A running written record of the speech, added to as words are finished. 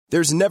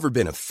There's never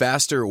been a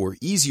faster or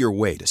easier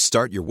way to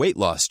start your weight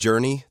loss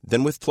journey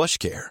than with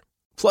PlushCare.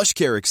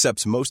 PlushCare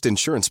accepts most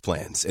insurance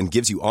plans and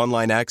gives you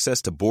online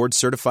access to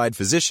board-certified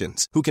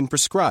physicians who can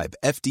prescribe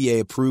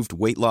FDA-approved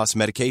weight loss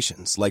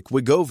medications like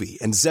Wegovy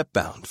and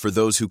Zepbound for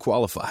those who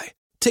qualify.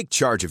 Take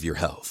charge of your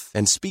health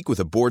and speak with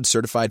a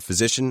board-certified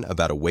physician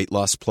about a weight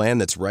loss plan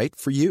that's right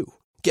for you.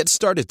 Get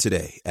started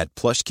today at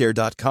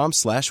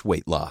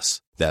plushcare.com/weight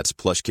loss. That's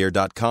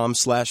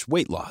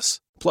plushcare.com/weight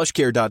loss.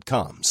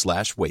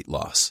 plushcare.com/weight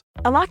loss.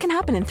 A lot can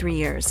happen in 3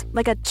 years,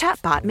 like a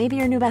chatbot may be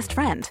your new best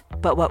friend.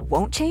 But what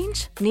won't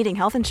change? Needing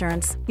health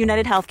insurance.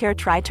 United Healthcare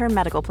Tri-Term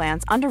Medical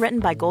Plans,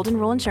 underwritten by Golden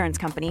Rule Insurance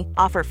Company,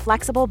 offer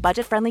flexible,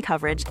 budget-friendly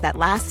coverage that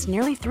lasts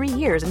nearly 3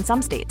 years in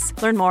some states.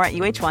 Learn more at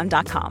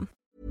uh1.com.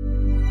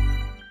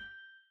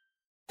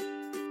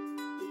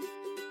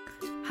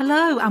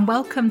 Hello and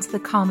welcome to the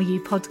Calmer You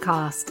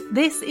podcast.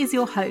 This is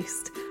your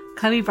host,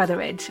 Chloe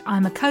Brotheridge.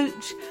 I'm a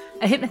coach,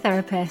 a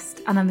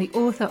hypnotherapist, and I'm the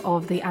author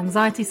of The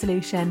Anxiety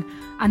Solution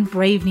and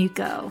Brave New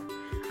Girl.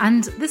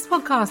 And this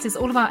podcast is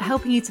all about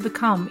helping you to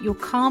become your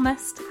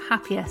calmest,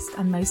 happiest,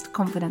 and most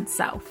confident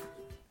self.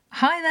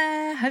 Hi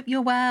there, hope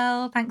you're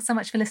well. Thanks so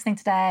much for listening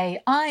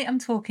today. I am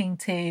talking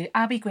to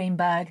Abby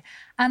Greenberg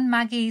and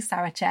Maggie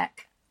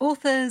Sarachek,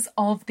 authors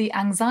of The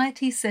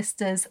Anxiety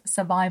Sisters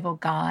Survival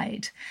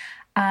Guide.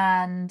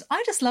 And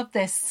I just love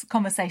this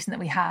conversation that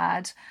we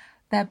had.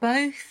 They're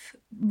both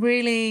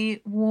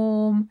really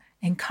warm,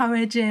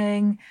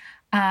 encouraging,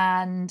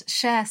 and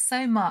share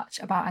so much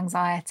about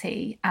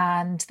anxiety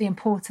and the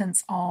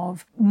importance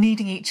of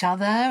needing each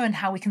other and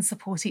how we can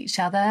support each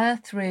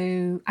other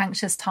through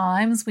anxious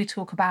times. We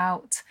talk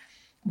about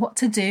what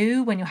to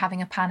do when you're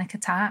having a panic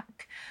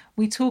attack.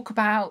 We talk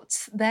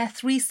about their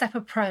 3-step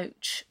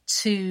approach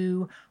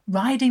to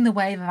riding the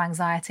wave of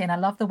anxiety. And I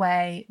love the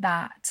way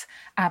that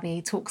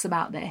Abby talks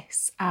about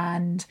this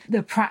and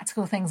the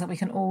practical things that we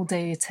can all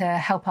do to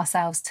help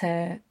ourselves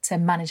to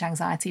manage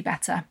anxiety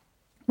better.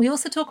 We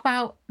also talk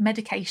about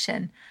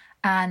medication,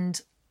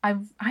 and I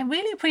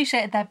really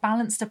appreciated their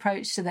balanced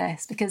approach to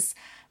this because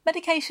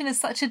medication is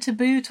such a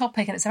taboo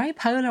topic and it's a very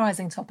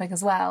polarizing topic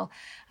as well.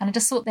 And I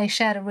just thought they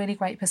shared a really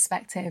great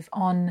perspective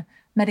on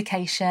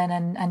medication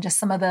and just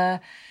some of the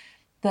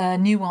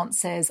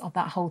nuances of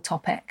that whole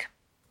topic.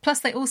 Plus,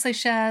 they also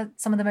share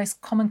some of the most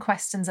common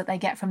questions that they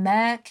get from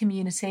their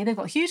community. They've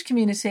got a huge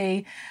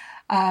community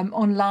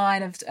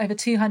online of over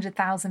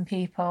 200,000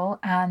 people,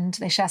 and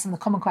they share some of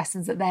the common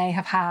questions that they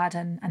have had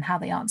and how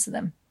they answer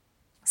them.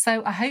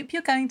 So I hope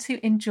you're going to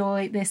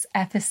enjoy this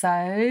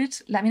episode.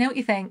 Let me know what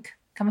you think.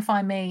 Come and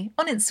find me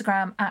on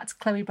Instagram at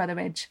Chloe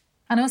Brotheridge.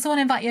 And I also want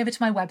to invite you over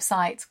to my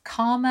website,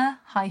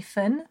 calmer-u.com.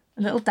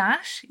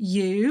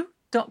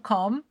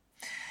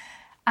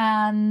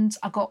 And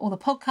I've got all the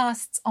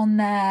podcasts on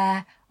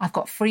there. I've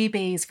got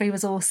freebies, free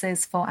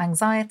resources for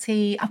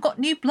anxiety. I've got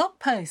new blog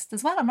posts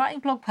as well. I'm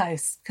writing blog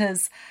posts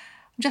because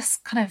I'm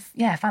just kind of,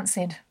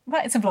 fancied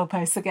writing some blog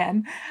posts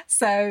again.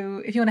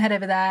 So if you want to head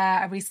over there,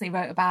 I recently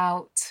wrote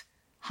about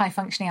high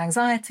functioning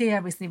anxiety. I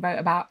recently wrote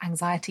about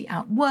anxiety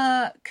at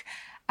work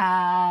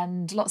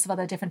and lots of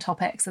other different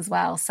topics as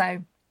well.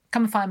 So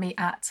come and find me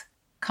at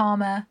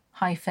calmer-u.com.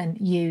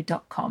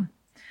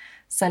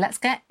 So let's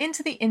get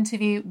into the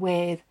interview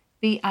with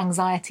the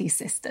Anxiety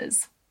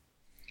Sisters.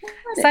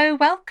 So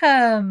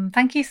welcome.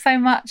 Thank you so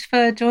much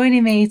for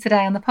joining me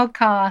today on the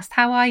podcast.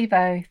 How are you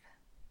both?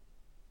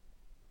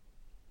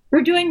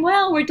 We're doing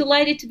well. We're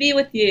delighted to be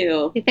with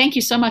you. Thank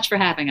you so much for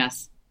having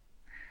us.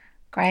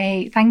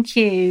 Great. Thank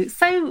you.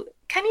 So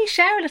can you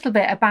share a little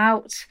bit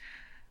about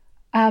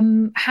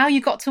how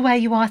you got to where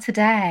you are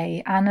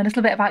today and a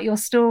little bit about your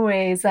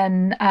stories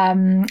and a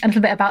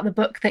little bit about the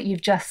book that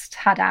you've just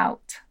had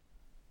out?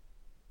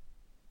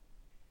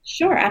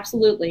 Sure,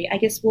 absolutely. I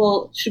guess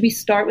should we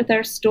start with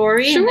our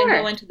story and then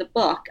go into the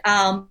book?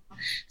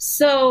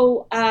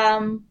 So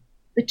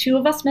the two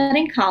of us met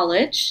in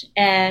college,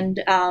 and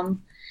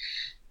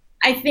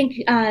I think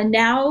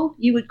now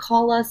you would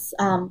call us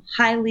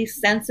highly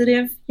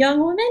sensitive young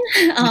women,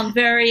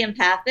 very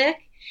empathic.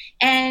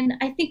 And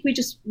I think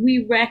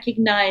we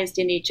recognized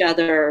in each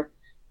other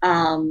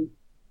an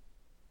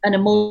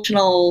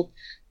emotional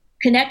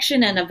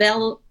connection and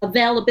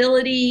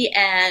availability.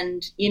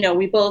 And,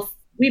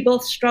 we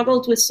both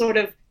struggled with sort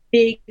of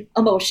big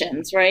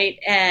emotions, right?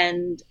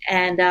 And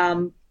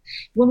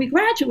when we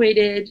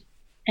graduated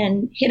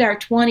and hit our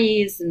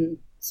 20s and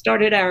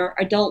started our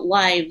adult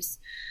lives,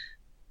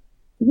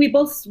 we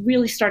both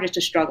really started to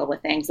struggle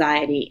with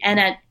anxiety. And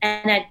at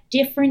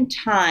different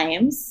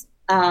times,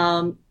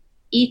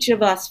 each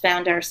of us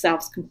found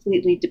ourselves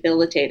completely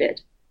debilitated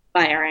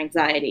by our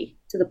anxiety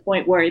to the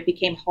point where it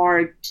became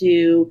hard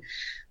to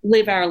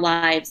live our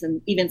lives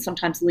and even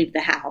sometimes leave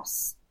the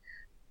house.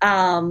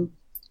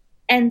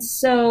 And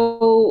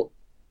so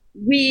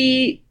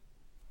we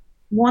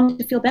wanted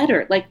to feel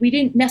better. Like, we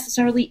didn't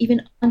necessarily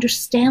even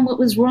understand what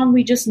was wrong.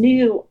 We just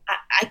knew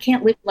I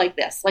can't live like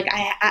this. Like,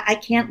 I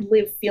can't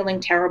live feeling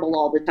terrible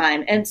all the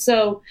time. And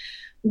so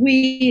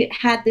we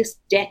had this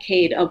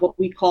decade of what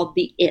we called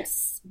the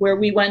IS, where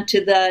we went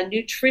to the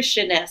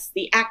nutritionist,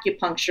 the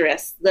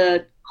acupuncturist,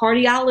 the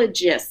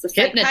cardiologist, the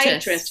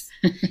psychiatrist,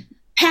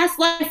 past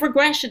life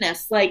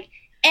regressionist, like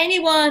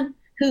anyone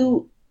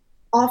who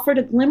offered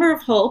a glimmer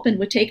of hope and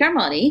would take our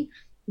money,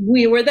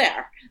 we were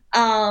there.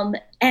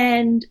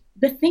 And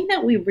the thing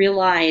that we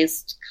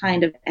realized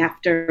kind of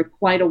after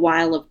quite a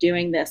while of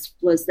doing this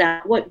was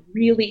that what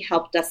really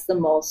helped us the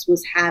most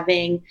was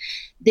having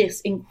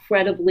this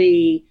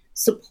incredibly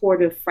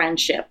supportive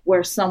friendship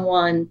where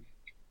someone,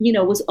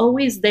 was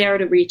always there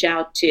to reach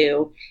out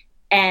to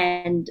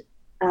and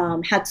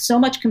had so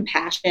much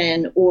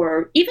compassion,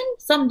 or even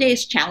some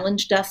days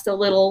challenged us a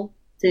little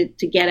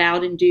to get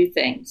out and do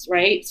things,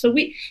 right? So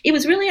it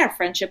was really our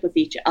friendship with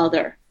each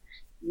other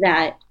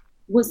that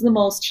was the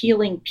most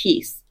healing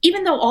piece,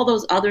 even though all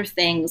those other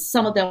things,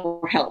 some of them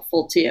were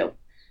helpful too.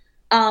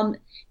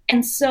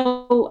 And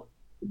so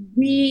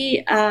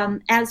we,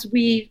 as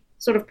we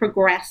sort of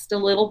progressed a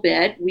little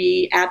bit,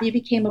 Abby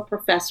became a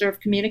professor of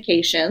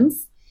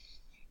communications,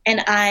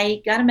 and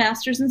I got a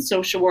master's in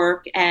social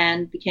work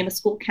and became a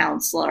school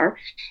counselor.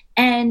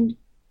 And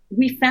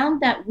we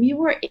found that we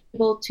were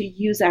able to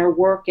use our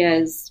work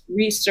as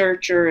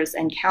researchers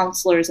and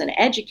counselors and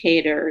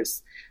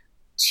educators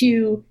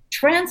to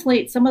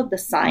translate some of the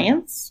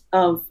science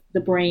of the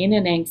brain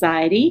and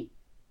anxiety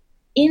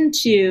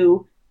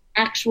into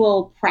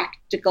actual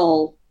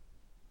practical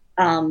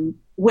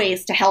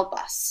ways to help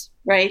us,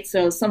 right?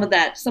 So some of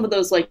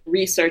those like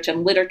research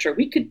and literature,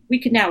 we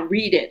could now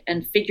read it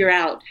and figure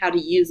out how to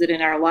use it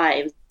in our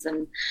lives.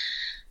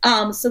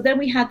 And so then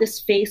we had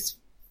this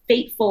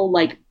fateful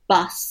like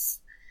bus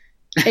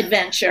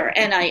adventure,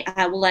 and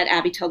I will let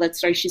Abby tell that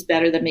story. She's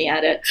better than me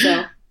at it.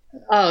 So.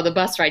 Oh, the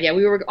bus ride. Yeah,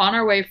 we were on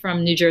our way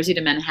from New Jersey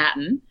to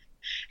Manhattan,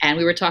 and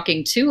we were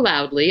talking too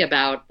loudly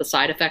about the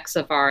side effects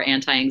of our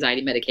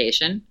anti-anxiety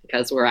medication,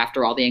 because we're,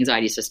 after all, the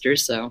anxiety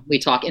sisters, so we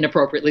talk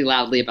inappropriately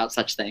loudly about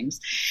such things.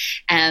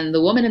 And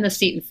the woman in the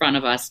seat in front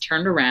of us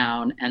turned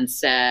around and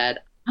said,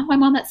 "Oh,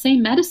 I'm on that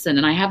same medicine,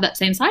 and I have that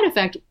same side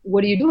effect.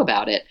 What do you do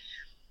about it?"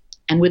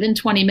 And within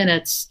 20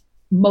 minutes,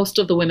 most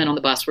of the women on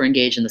the bus were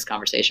engaged in this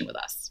conversation with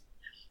us.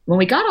 When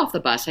we got off the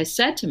bus, I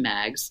said to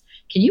Mags,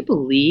 "Can you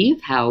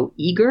believe how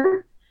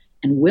eager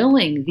and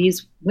willing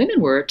these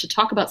women were to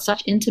talk about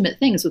such intimate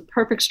things with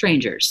perfect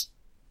strangers?"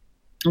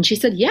 And she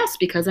said, "Yes,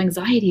 because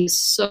anxiety is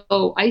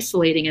so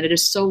isolating and it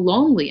is so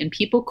lonely, and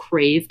people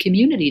crave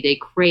community. They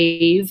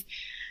crave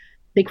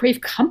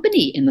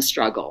company in the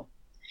struggle."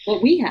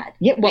 What we had.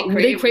 Yeah,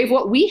 they crave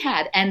what we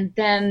had. And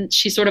then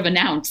she sort of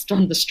announced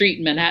on the street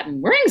in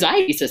Manhattan, "We're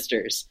anxiety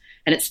sisters."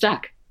 And it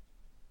stuck.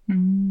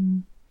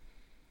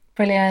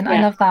 Brilliant. Yeah.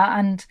 I love that.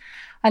 And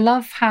I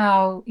love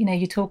how,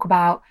 you talk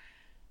about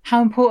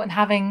how important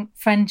having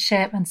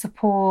friendship and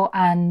support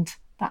and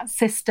that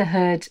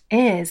sisterhood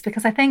is,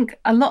 because I think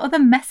a lot of the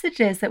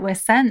messages that we're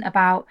sent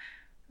about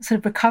sort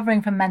of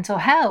recovering from mental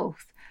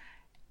health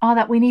are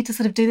that we need to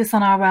sort of do this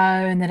on our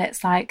own, that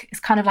it's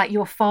kind of like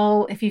your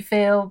fault if you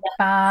feel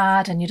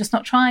bad and you're just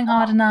not trying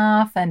hard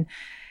enough, and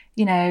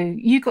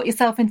you got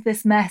yourself into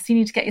this mess, you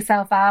need to get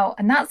yourself out,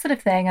 and that sort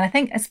of thing. And I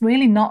think it's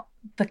really not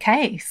the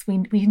case. We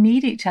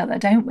need each other,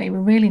 don't we? We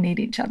really need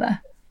each other.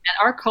 And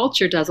our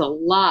culture does a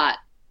lot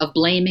of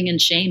blaming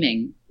and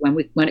shaming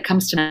when it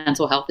comes to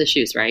mental health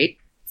issues, right?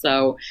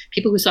 So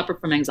people who suffer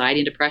from anxiety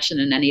and depression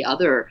and any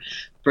other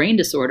brain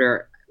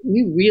disorder,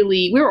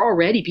 we're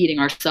already beating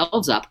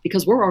ourselves up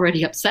because we're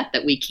already upset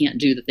that we can't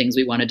do the things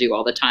we want to do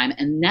all the time.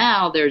 And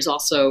now there's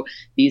also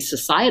these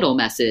societal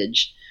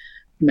messages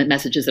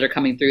that are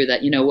coming through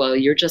that, well,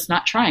 you're just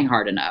not trying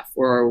hard enough,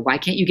 or why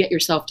can't you get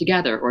yourself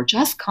together, or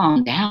just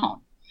calm down.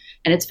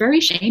 And it's very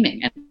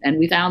shaming. And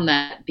we found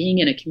that being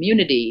in a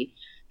community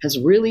has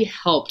really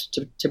helped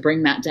to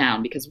bring that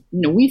down, because,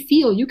 we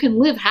feel you can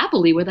live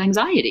happily with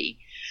anxiety.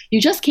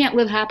 You just can't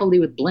live happily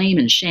with blame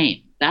and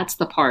shame. That's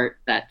the part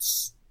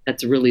that's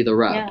really the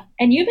rub. Yeah.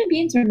 And human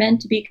beings are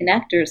meant to be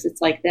connectors. It's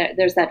like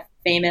there's that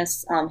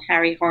famous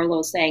Harry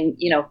Harlow saying,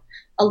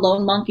 a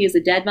lone monkey is a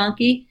dead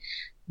monkey.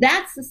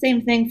 That's the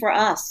same thing for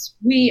us.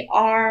 We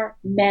are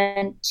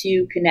meant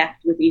to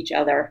connect with each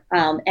other.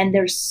 And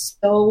there's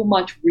so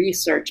much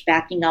research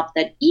backing up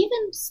that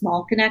even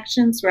small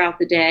connections throughout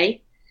the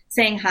day,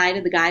 saying hi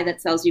to the guy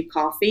that sells you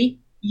coffee,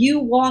 you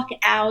walk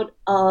out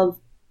of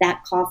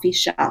that coffee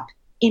shop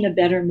in a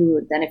better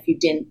mood than if you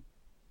didn't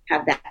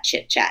have that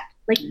chit chat.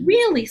 Like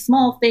really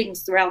small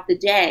things throughout the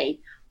day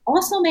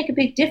also make a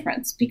big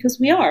difference, because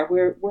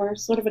we're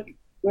sort of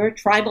we're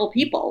tribal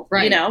people,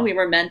 right? We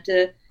were meant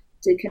to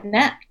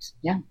connect.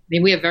 Yeah. I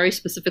mean, we have very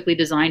specifically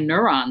designed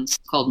neurons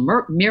called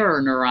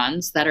mirror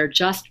neurons that are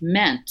just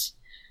meant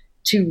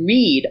to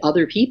read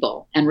other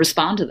people and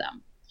respond to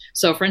them.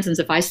 So for instance,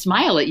 if I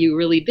smile at you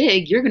really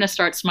big, you're going to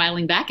start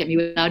smiling back at me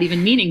without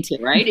even meaning to,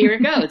 right? Here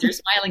it goes. You're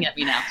smiling at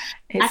me now.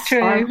 It's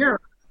true.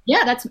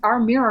 Yeah, that's our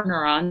mirror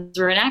neurons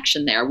are in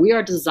action there. We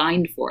are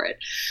designed for it.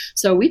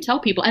 So we tell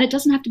people, and it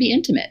doesn't have to be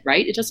intimate,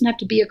 right? It doesn't have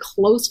to be a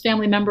close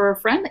family member or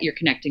friend that you're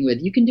connecting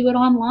with. You can do it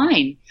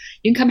online.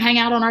 You can come hang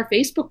out on our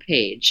Facebook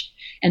page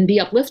and be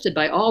uplifted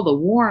by all the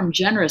warm,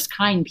 generous,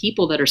 kind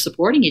people that are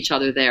supporting each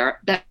other there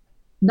that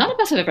none of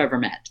us have ever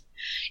met.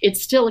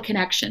 It's still a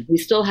connection. We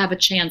still have a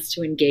chance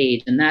to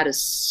engage, and that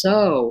is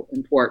so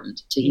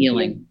important to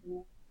healing.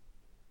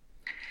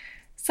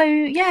 So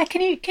yeah,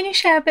 can you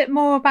share a bit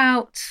more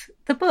about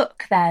the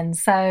book then?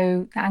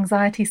 So the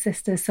Anxiety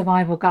Sisters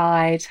Survival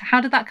Guide.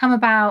 How did that come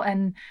about,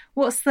 and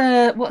what's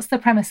the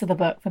premise of the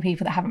book for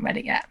people that haven't read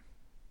it yet?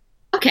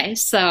 Okay,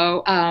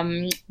 so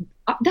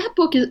that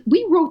book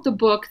we wrote the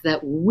book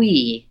that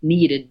we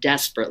needed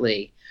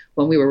desperately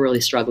when we were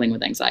really struggling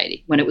with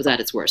anxiety, when it was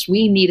at its worst.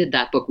 We needed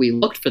that book. We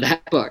looked for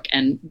that book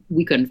and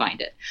we couldn't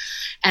find it.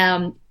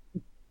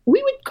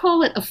 We would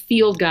call it a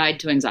field guide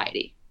to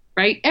anxiety.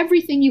 Right?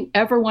 Everything you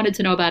ever wanted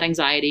to know about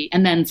anxiety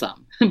and then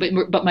some,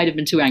 but might have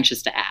been too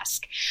anxious to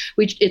ask.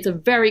 It's a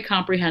very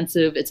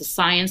comprehensive, it's a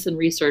science and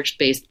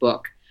research-based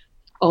book,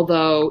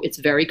 although it's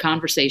very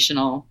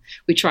conversational.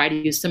 We try to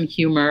use some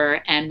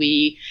humor, and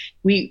we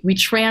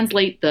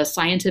translate the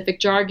scientific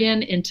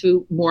jargon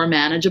into more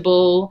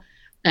manageable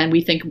and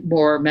we think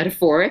more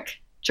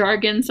metaphoric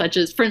jargon, such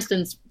as, for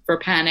instance, for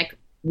panic,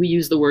 we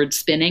use the word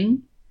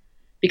spinning.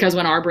 Because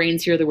when our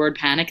brains hear the word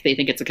panic, they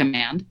think it's a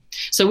command.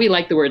 So we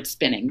like the word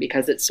spinning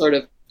because it's sort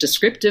of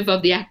descriptive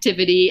of the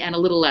activity and a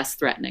little less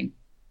threatening.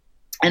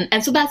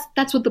 And so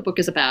that's what the book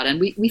is about.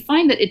 And we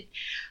find that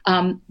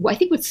I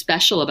think what's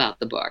special about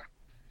the book,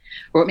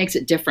 or what makes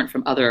it different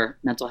from other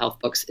mental health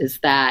books, is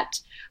that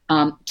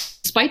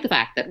despite the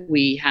fact that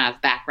we have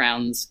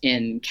backgrounds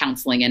in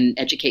counseling and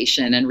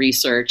education and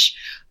research,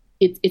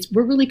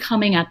 we're really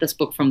coming at this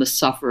book from the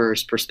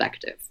sufferer's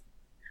perspective.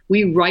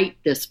 We write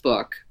this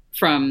book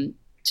from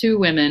two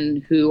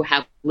women who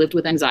have lived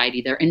with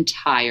anxiety their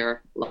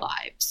entire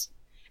lives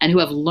and who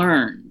have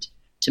learned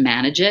to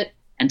manage it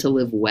and to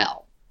live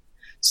well.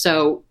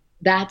 So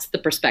that's the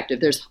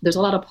perspective. There's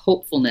a lot of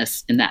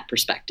hopefulness in that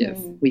perspective,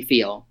 we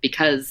feel,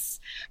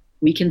 because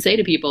we can say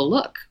to people,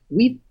 look,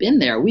 we've been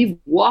there. We've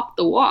walked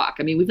the walk.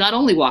 I mean, we've not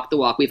only walked the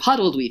walk, we've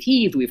huddled, we've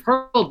heaved, we've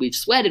hurled, we've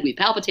sweated, we've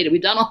palpitated,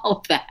 we've done all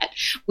of that.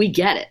 We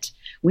get it.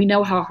 We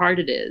know how hard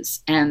it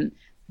is. And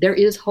there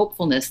is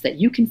hopefulness that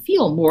you can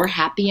feel more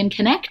happy and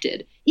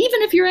connected,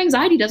 even if your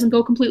anxiety doesn't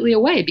go completely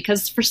away,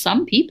 because for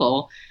some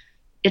people,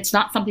 it's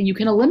not something you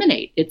can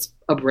eliminate. It's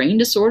a brain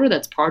disorder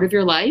that's part of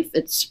your life.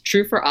 It's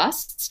true for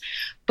us,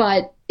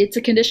 but it's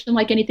a condition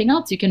like anything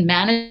else. You can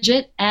manage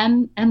it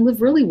and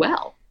live really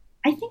well.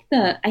 I think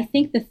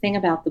the thing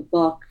about the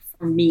book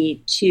for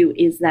me too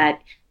is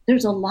that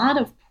there's a lot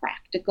of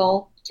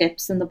practical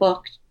tips in the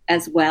book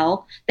as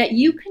well that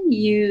you can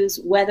use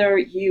whether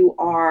you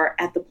are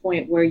at the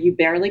point where you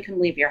barely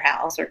can leave your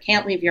house or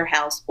can't leave your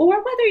house,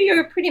 or whether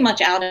you're pretty much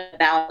out and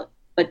about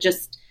but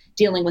just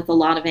dealing with a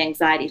lot of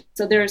anxiety.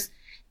 So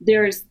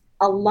there's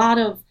a lot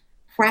of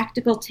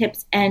practical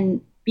tips,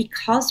 and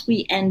because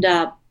we end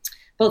up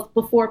both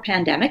before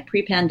pandemic,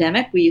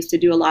 pre-pandemic, we used to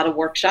do a lot of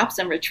workshops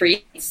and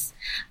retreats,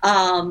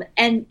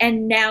 and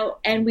now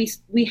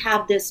we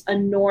have this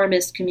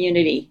enormous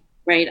community.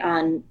 Right,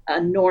 on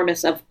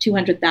enormous of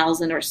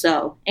 200,000 or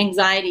so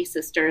anxiety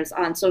sisters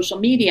on social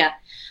media.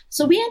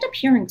 So we end up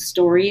hearing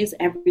stories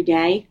every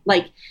day,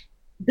 like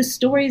the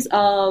stories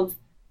of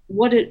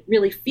what it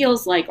really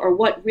feels like, or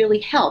what really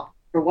helped,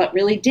 or what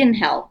really didn't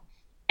help.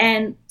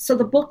 And so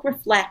the book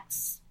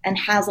reflects and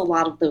has a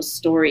lot of those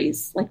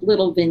stories, like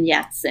little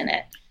vignettes in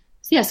it.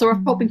 Yeah, so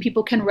we're hoping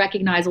people can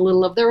recognize a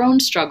little of their own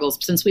struggles,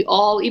 since we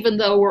all, even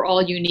though we're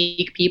all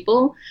unique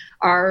people,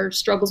 our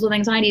struggles with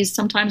anxieties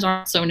sometimes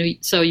aren't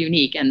so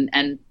unique.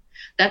 And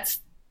that's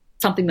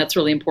something that's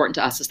really important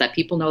to us, is that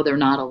people know they're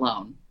not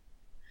alone,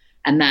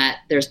 and that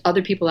there's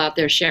other people out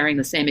there sharing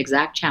the same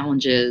exact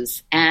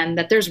challenges, and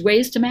that there's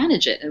ways to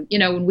manage it. And,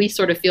 when we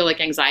sort of feel like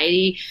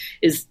anxiety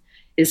is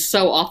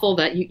so awful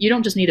that you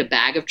don't just need a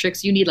bag of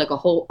tricks, you need like a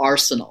whole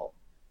arsenal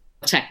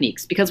of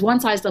techniques, because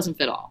one size doesn't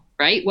fit all.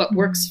 Right? What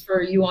works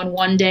for you on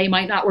one day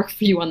might not work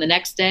for you on the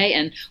next day,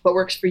 and what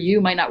works for you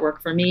might not work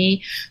for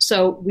me.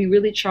 So we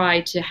really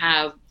try to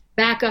have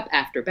backup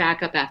after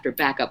backup after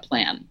backup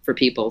plan for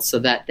people so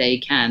that they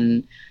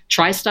can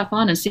try stuff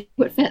on and see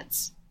what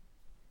fits.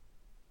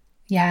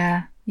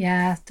 Yeah,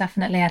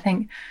 definitely. I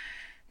think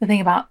the thing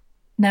about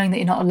knowing that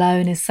you're not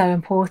alone is so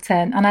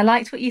important. And I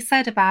liked what you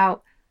said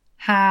about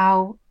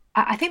how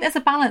I think there's a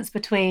balance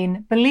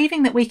between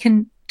believing that we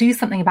can do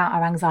something about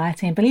our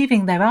anxiety and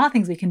believing there are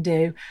things we can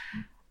do,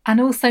 and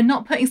also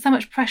not putting so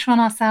much pressure on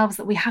ourselves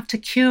that we have to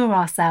cure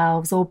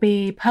ourselves or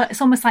it's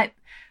almost like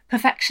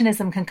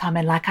perfectionism can come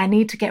in. Like, I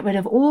need to get rid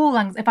of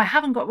if I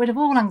haven't got rid of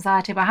all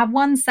anxiety, if I have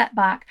one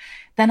setback,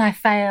 then I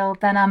failed,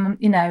 then I'm,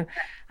 and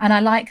I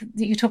like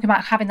that you're talking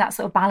about having that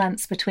sort of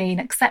balance between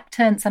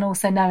acceptance and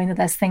also knowing that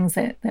there's things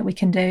that we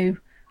can do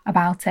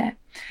about it.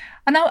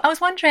 And I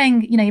was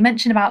wondering, you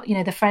mentioned about,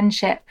 the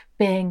friendship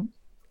being,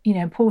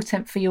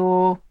 important for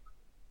your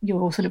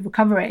sort of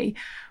recovery.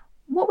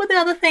 what were the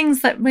other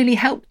things that really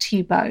helped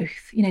you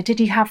both? Did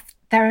you have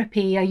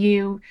therapy? Are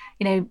you,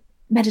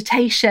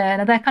 meditation?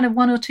 Are there kind of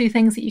one or two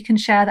things that you can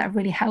share that have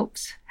really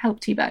helped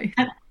you both?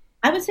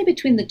 I would say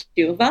between the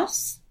two of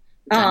us,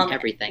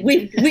 everything.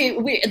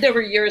 We there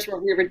were years where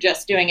we were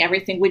just doing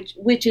everything,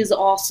 which is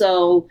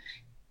also,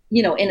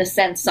 in a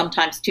sense,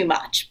 sometimes too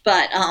much.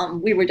 But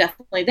we were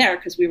definitely there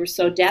because we were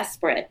so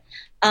desperate.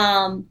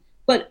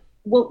 But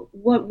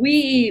what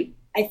we,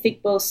 I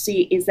think, both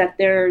see is that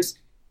there's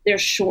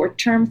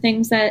short-term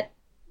things that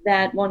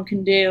one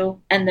can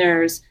do, and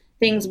there's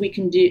things we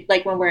can do,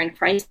 like when we're in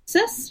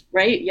crisis,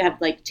 right? You have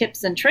like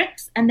tips and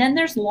tricks, and then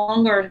there's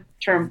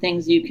longer-term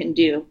things you can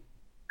do,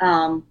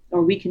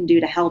 or we can do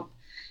to help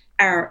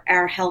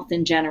our health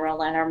in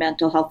general and our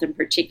mental health in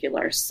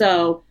particular.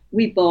 So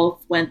we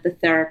both went the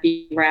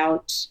therapy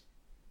route,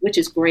 which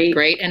is great.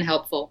 Great and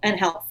helpful.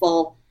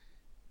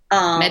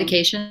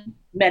 Medication.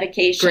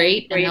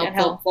 Great and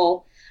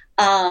helpful.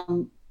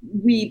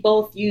 We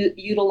both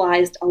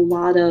utilized a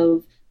lot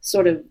of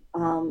sort of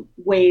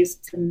ways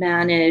to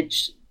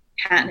manage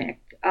panic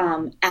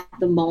at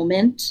the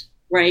moment,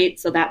 right?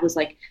 So that was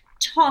like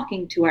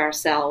talking to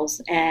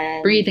ourselves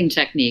and breathing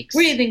techniques.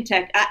 For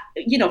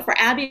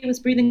Abby, it was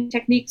breathing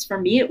techniques. For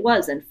me, it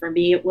wasn't. For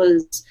me, it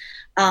was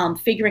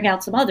figuring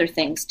out some other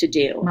things to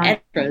do.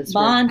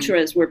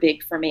 Mantras were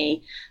big for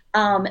me.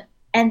 And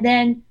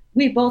then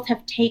we both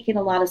have taken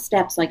a lot of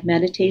steps, like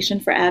meditation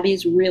for Abby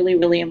is really,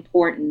 really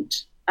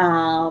important.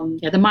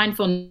 The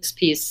mindfulness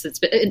piece,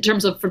 in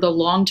terms of for the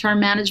long-term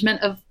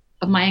management of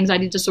my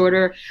anxiety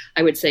disorder,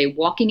 I would say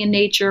walking in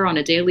nature on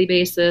a daily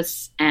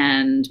basis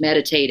and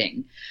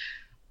meditating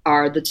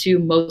are the two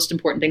most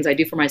important things I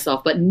do for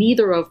myself. But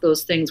neither of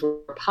those things were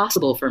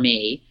possible for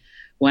me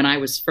when I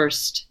was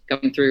first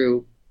going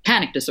through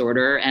panic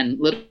disorder and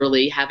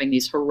literally having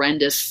these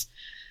horrendous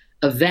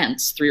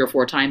events 3 or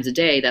 4 times a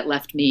day that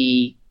left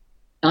me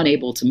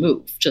unable to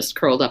move, just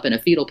curled up in a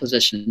fetal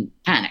position,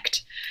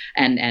 panicked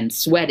and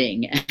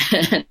sweating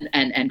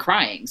and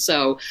crying.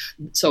 So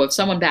if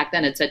someone back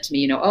then had said to me,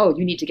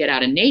 you need to get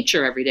out in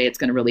nature every day, it's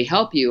going to really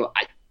help you,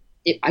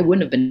 I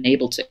wouldn't have been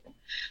able to.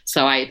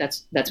 So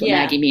that's what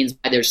Maggie means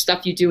by there's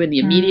stuff you do in the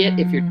immediate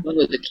if you're dealing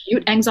with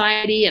acute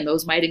anxiety, and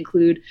those might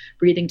include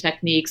breathing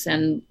techniques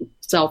and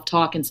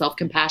self-talk and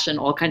self-compassion,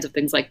 all kinds of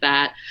things like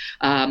that.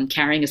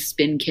 Carrying a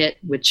spin kit,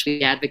 which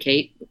we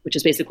advocate, which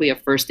is basically a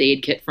first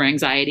aid kit for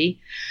anxiety.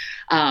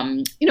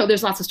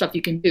 There's lots of stuff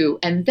you can do.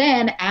 And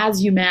then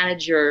as you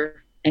manage your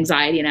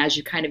anxiety and as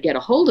you kind of get a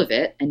hold of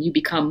it and you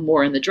become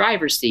more in the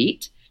driver's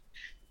seat,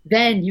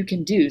 then you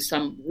can do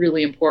some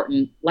really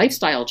important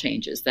lifestyle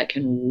changes that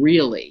can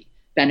really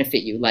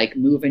benefit you, like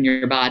moving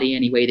your body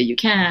any way that you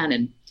can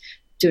and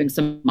doing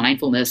some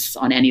mindfulness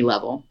on any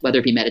level, whether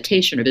it be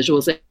meditation or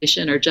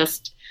visualization or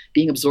just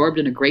being absorbed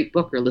in a great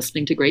book or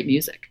listening to great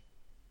music.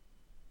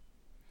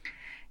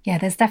 Yeah,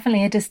 there's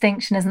definitely a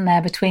distinction, isn't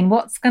there, between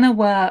what's going to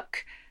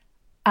work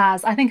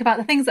as I think about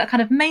the things that are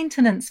kind of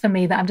maintenance for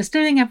me that I'm just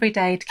doing every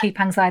day to keep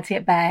anxiety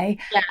at bay.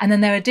 Yeah. And then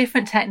there are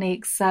different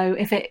techniques. So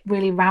if it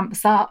really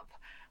ramps up,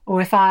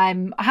 or if I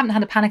haven't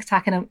had a panic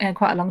attack in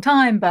quite a long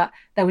time, but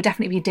there would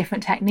definitely be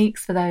different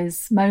techniques for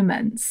those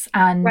moments.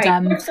 And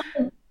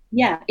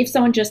if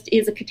someone just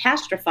is a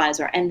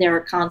catastrophizer and they're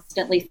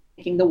constantly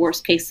thinking the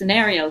worst case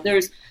scenario,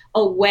 there's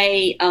a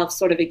way of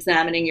sort of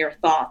examining your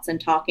thoughts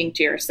and talking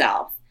to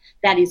yourself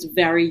that is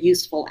very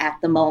useful at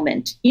the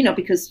moment,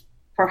 because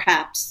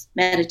perhaps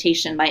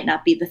meditation might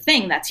not be the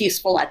thing that's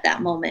useful at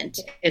that moment.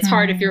 It's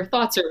hard if your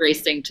thoughts are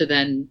racing to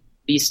then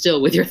be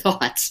still with your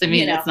thoughts. I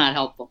mean, it's not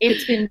helpful.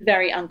 It's been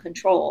very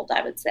uncontrolled,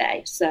 I would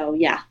say. So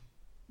yeah,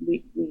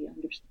 we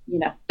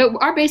understand, But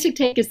our basic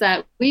take is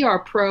that we are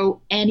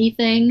pro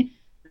anything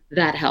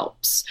that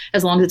helps,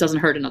 as long as it doesn't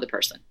hurt another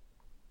person.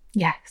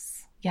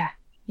 Yes.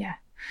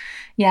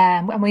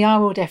 Yeah. And we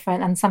are all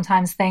different, and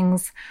sometimes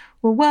things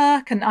will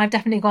work. And I've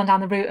definitely gone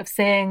down the route of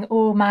seeing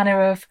all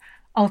manner of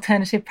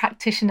alternative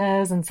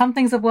practitioners, and some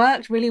things have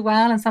worked really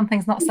well and some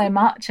things not so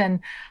much. And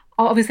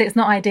obviously it's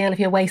not ideal if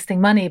you're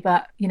wasting money,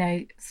 but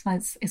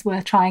it's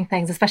worth trying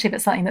things, especially if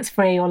it's something that's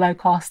free or low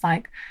cost,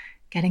 like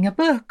getting a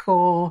book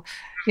or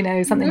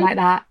something like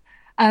that.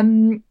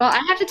 Well,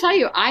 I have to tell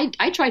you,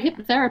 I tried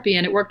hypnotherapy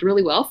and it worked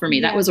really well for me.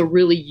 Yeah. That was a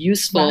really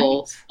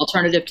useful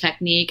alternative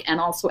technique. And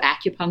also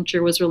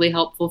acupuncture was really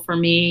helpful for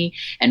me,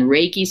 and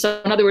Reiki.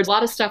 So in other words, a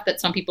lot of stuff that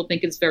some people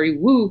think is very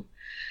woo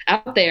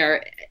out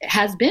there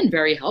has been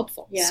very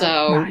helpful. Yeah.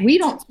 So we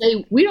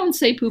don't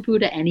say poo-poo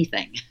to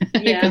anything.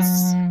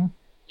 Yeah.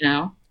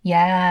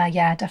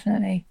 Yeah,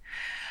 definitely.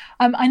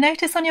 I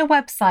noticed on your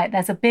website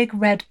there's a big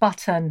red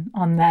button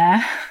on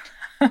there.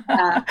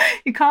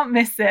 You can't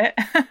miss it.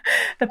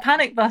 The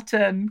panic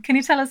button. Can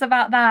you tell us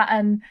about that?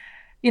 And,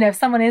 if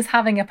someone is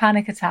having a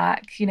panic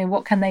attack,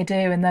 what can they do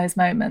in those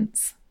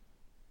moments?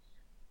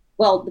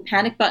 Well, the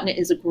panic button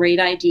is a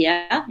great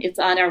idea. It's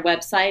on our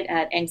website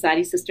at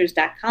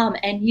anxietysisters.com,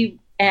 and you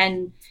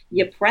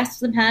press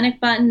the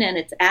panic button, and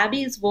it's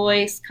Abby's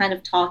voice kind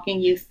of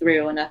talking you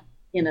through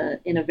in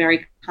a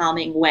very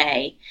calming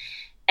way.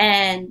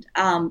 And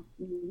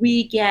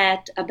we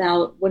get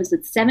about,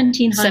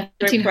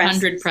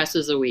 1,700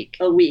 presses a week.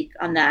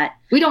 On that.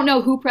 We don't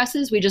know who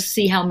presses. We just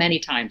see how many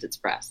times it's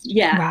pressed.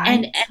 Yeah. Right.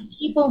 And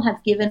people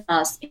have given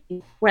us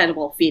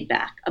incredible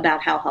feedback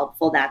about how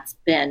helpful that's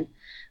been.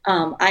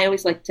 I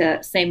always like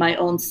to say my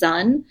own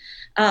son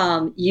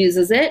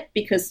uses it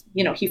because,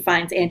 he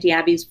finds Auntie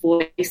Abby's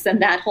voice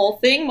and that whole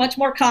thing much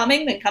more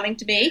calming than coming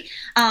to me.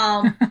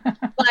 But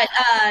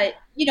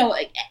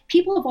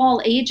people of all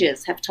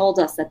ages have told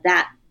us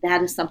that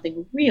is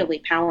something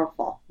really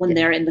powerful when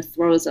they're in the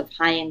throes of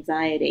high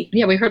anxiety.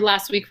 Yeah, we heard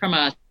last week from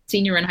a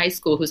senior in high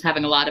school who's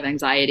having a lot of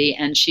anxiety,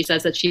 and she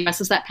says that she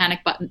presses that panic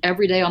button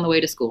every day on the way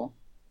to school.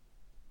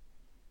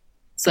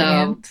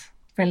 So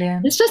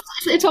Brilliant.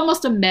 It's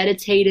almost a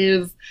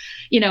meditative,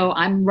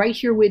 I'm right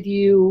here with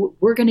you.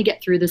 We're going to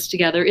get through this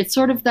together. It's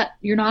sort of that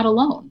you're not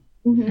alone.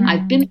 Mm-hmm.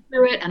 I've been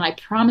through it, and I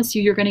promise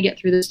you're going to get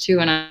through this too.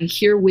 And I'm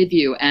here with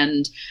you.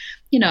 And,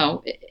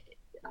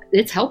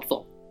 it's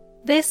helpful.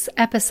 This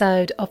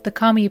episode of the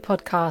Calmer You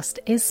podcast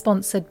is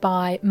sponsored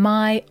by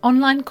my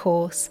online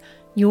course,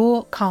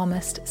 Your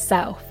Calmest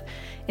Self.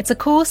 It's a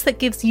course that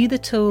gives you the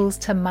tools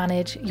to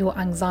manage your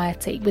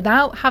anxiety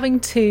without having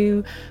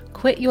to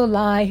quit your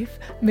life,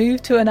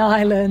 move to an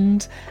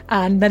island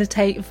and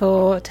meditate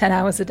for 10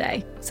 hours a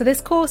day. So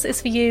this course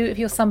is for you if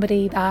you're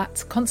somebody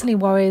that constantly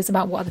worries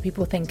about what other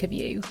people think of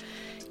you.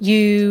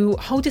 You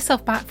hold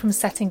yourself back from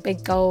setting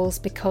big goals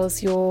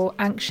because you're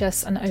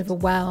anxious and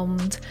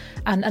overwhelmed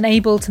and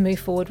unable to move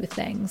forward with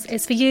things.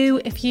 It's for you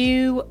if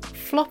you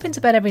flop into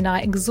bed every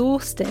night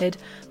exhausted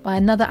by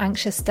another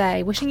anxious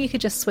day, wishing you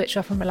could just switch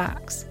off and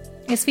relax.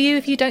 It's for you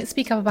if you don't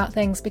speak up about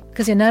things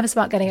because you're nervous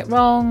about getting it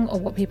wrong or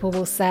what people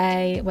will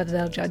say, whether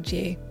they'll judge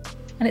you.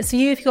 And it's for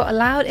you if you've got a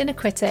loud inner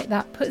critic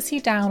that puts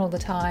you down all the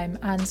time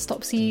and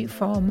stops you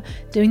from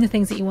doing the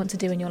things that you want to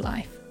do in your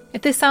life.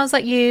 If this sounds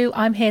like you,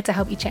 I'm here to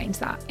help you change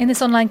that. In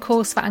this online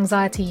course for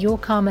Anxiety, Your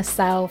Calmer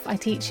Self, I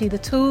teach you the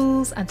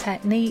tools and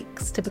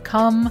techniques to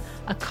become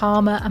a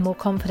calmer and more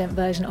confident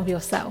version of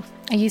yourself.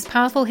 I use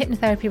powerful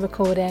hypnotherapy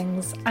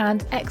recordings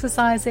and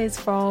exercises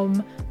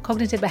from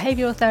cognitive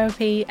behavioural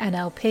therapy,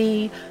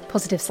 NLP,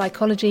 positive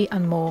psychology,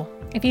 and more.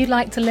 If you'd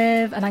like to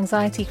live an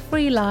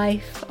anxiety-free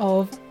life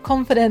of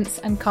confidence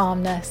and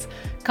calmness,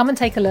 come and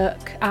take a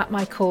look at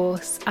my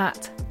course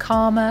at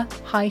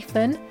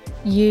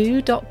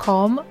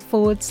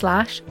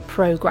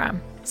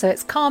calmeryou.com/program. So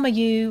it's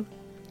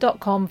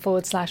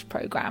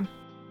calmeryou.com/program.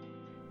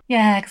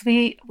 Yeah, because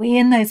we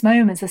in those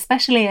moments,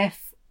 especially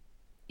if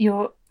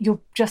you're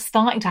just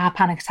starting to have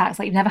panic attacks,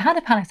 like you've never had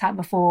a panic attack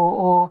before,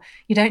 or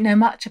you don't know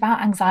much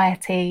about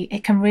anxiety,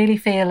 it can really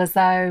feel as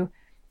though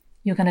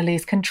you're going to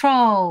lose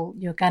control.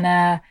 You're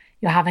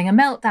having a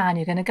meltdown.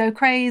 You're going to go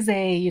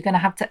crazy. You're going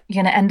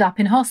to end up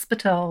in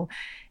hospital.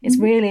 It's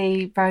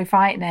really very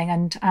frightening.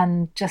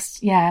 And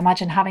just,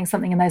 imagine having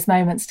something in those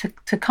moments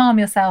to calm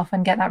yourself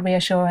and get that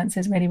reassurance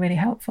is really, really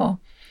helpful.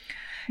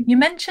 You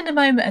mentioned a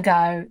moment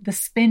ago the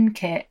spin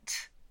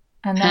kit.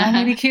 And I'm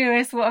really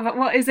curious,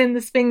 what is in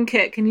the spin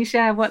kit? Can you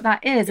share what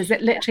that is? Is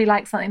it literally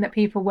like something that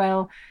people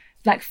will,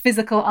 like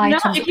physical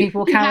items that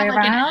people carry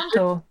around?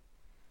 Or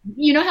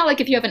you know how,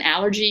 like, if you have an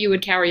allergy, you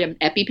would carry an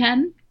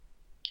EpiPen?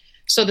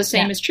 So the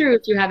same is true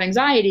if you have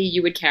anxiety,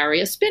 you would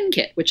carry a spin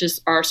kit, which is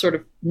our sort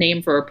of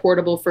name for a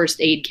portable first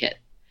aid kit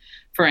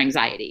for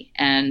anxiety.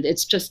 And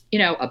it's just,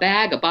 a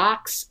bag, a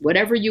box,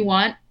 whatever you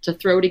want to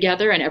throw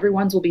together, and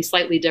everyone's will be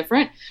slightly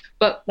different.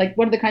 But like,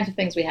 what are the kinds of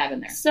things we have in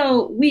there?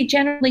 So we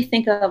generally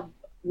think of,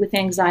 with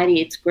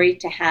anxiety, it's great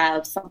to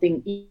have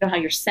something, how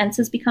your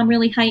senses become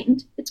really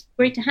heightened. It's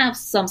great to have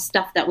some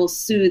stuff that will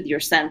soothe your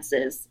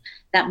senses.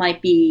 That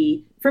might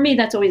be, for me,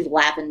 that's always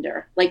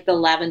lavender, like the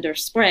lavender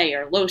spray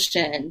or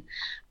lotion.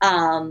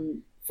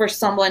 For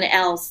someone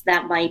else,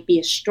 that might be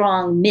a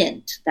strong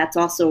mint. That's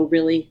also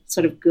really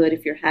sort of good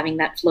if you're having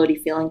that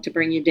floaty feeling to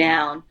bring you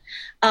down.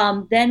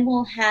 Then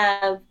we'll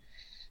have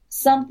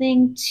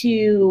something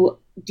to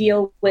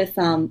deal with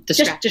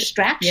just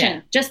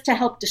distraction, just to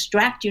help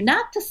distract you,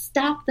 not to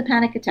stop the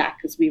panic attack,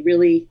 because we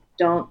really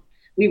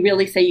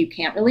say you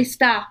can't really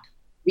stop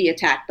the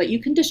attack, but you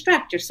can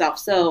distract yourself.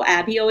 So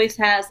Abby always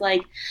has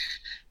like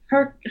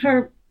her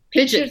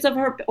pictures of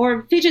her,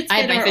 or fidget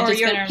spinner, or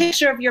your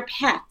picture of your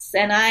pets.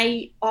 And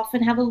I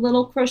often have a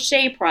little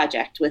crochet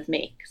project with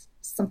me,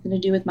 something to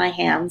do with my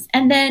hands.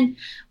 And then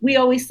we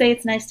always say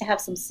it's nice to have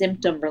some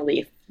symptom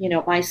relief.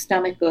 My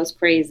stomach goes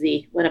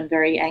crazy when I'm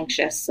very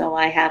anxious, so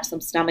I have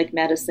some stomach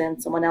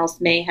medicine. Someone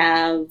else may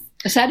have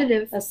a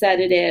sedative,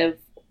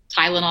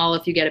 Tylenol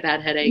if you get a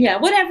bad headache. Yeah,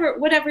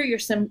 whatever your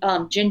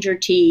ginger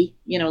tea,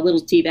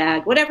 little tea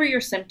bag, whatever your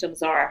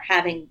symptoms are,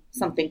 having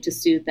something to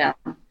soothe them.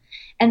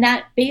 And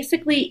that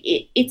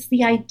basically, it's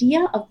the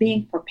idea of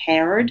being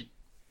prepared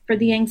for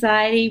the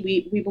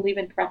anxiety. We believe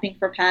in prepping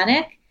for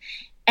panic.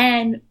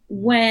 And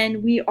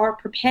when we are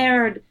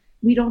prepared,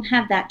 we don't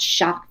have that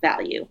shock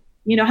value.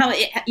 How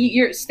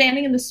you're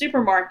standing in the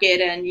supermarket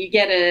and you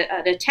get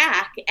an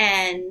attack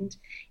and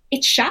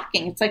it's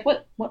shocking. It's like,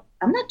 what?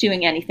 I'm not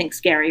doing anything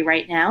scary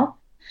right now.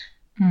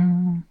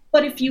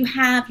 But if you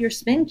have your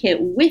spin kit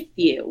with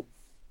you,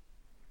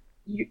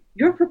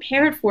 you're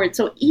prepared for it.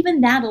 So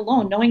even that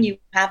alone, knowing you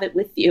have it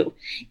with you,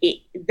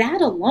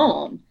 that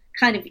alone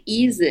kind of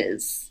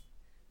eases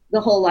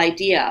the whole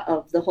idea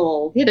of the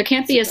whole. Yeah, there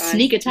can't be a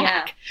sneak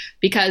attack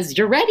because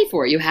you're ready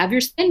for it. You have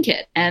your spin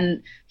kit.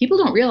 And people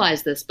don't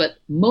realize this, but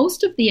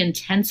most of the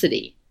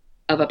intensity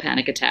of a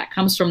panic attack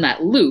comes from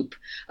that loop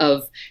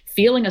of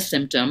feeling a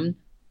symptom,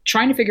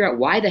 trying to figure out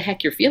why the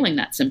heck you're feeling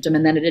that symptom,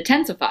 and then it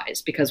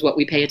intensifies because what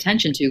we pay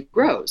attention to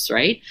grows,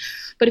 right?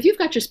 But if you've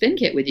got your spin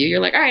kit with you, you're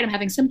like, all right, I'm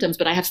having symptoms,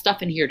 but I have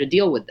stuff in here to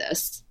deal with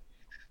this.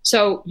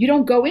 So you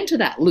don't go into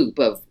that loop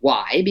of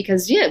why,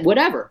 because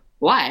whatever,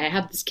 why? I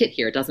have this kit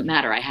here. It doesn't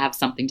matter. I have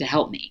something to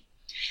help me.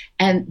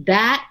 And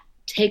that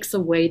takes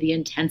away the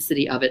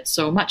intensity of it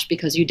so much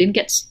because you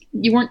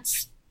weren't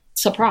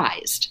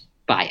surprised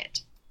by it.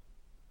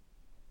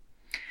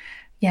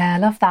 Yeah, I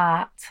love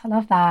that.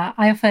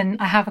 I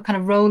have a kind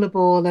of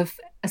rollerball of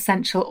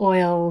essential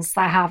oils.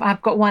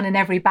 I've got one in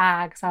every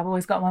bag, so I've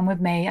always got one with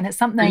me, and it's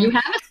something. You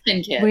have a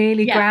spin kit.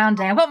 Really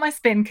grounding. I've got my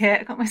spin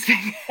kit.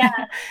 Yeah.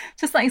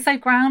 Just something so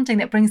grounding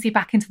that brings you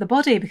back into the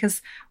body,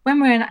 because when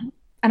we're in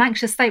an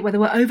anxious state, whether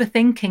we're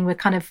overthinking, we're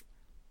kind of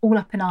all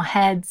up in our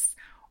heads,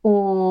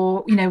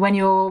 or when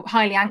you're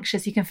highly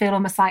anxious, you can feel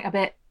almost like a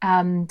bit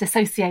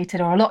dissociated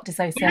or a lot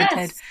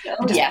dissociated. Yes.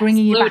 And just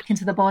bringing you back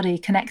into the body,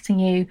 connecting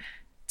you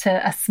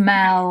to a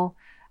smell,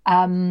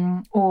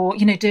 or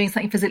doing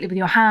something physically with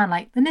your hand,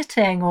 like the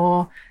knitting,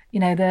 or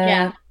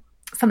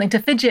something to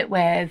fidget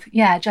with.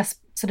 Yeah, just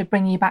sort of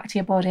bringing you back to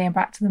your body and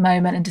back to the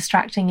moment and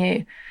distracting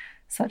you.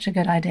 Such a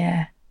good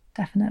idea.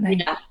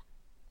 Definitely.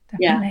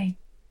 Yeah.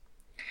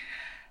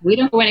 We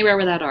don't go anywhere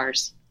without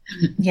ours.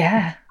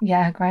 Yeah,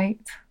 great.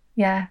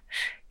 Yeah.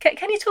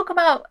 Can you talk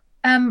about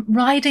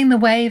riding the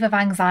wave of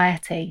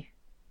anxiety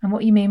and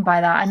what you mean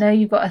by that? I know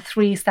you've got a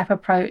 3-step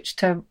approach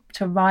to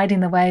riding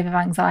the wave of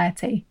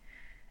anxiety.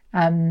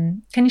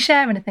 Can you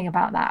share anything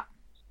about that?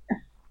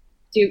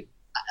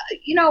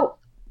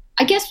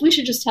 I guess we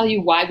should just tell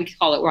you why we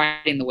call it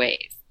riding the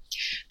wave.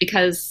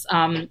 Because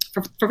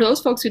for those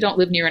folks who don't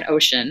live near an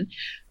ocean,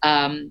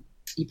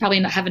 you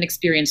probably haven't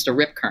experienced a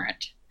rip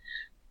current.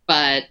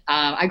 But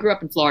I grew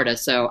up in Florida,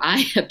 so I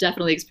have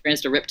definitely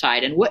experienced a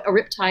riptide. And what a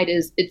riptide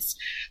is, it's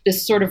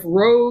this sort of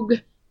rogue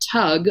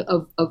tug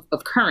of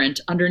current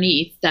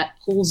underneath that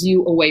pulls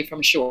you away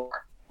from shore.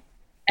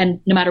 And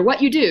no matter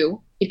what you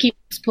do, it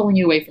keeps pulling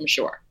you away from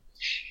shore.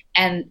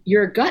 And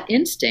your gut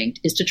instinct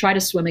is to try to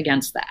swim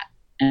against that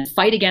and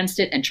fight against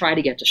it and try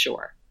to get to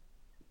shore.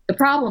 The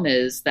problem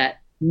is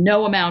that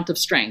no amount of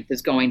strength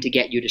is going to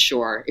get you to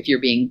shore if you're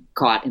being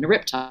caught in a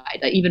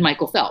riptide. Even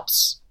Michael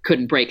Phelps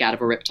couldn't break out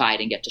of a riptide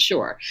and get to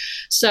shore.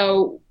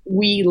 So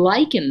we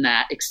liken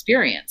that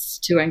experience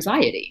to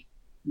anxiety.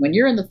 When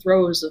you're in the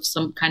throes of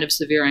some kind of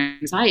severe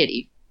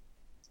anxiety,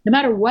 no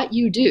matter what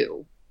you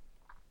do,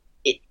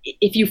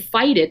 if you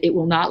fight it, it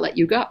will not let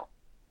you go.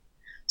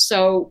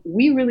 So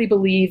we really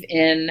believe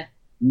in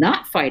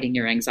not fighting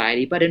your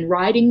anxiety, but in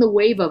riding the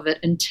wave of it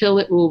until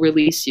it will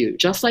release you.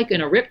 Just like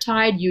in a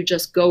riptide, you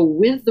just go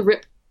with the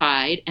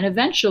riptide and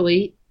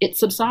eventually it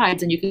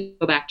subsides and you can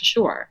go back to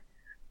shore.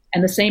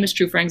 And the same is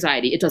true for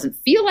anxiety. It doesn't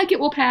feel like it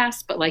will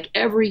pass, but like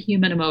every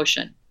human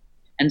emotion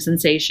and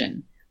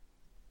sensation,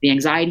 the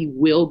anxiety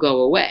will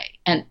go away.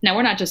 And now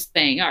we're not just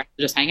saying, all right,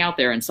 just hang out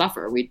there and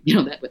suffer.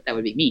 That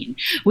would be mean.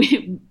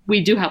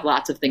 We do have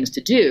lots of things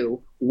to do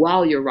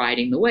while you're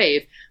riding the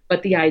wave,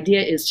 but the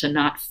idea is to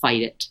not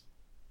fight it.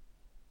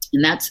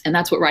 And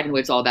that's what riding the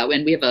wave is all about.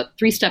 And we have a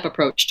 3-step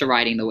approach to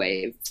riding the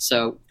wave.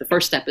 So the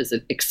first step is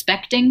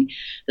expecting,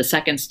 the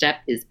second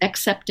step is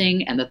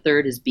accepting, and the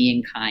third is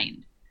being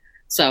kind.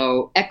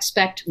 So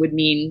expect would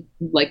mean,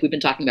 like we've been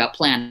talking about,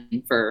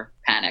 planning for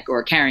panic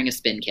or carrying a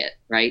spin kit,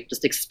 right?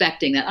 Just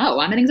expecting that,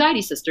 I'm an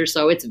anxiety sister,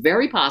 so it's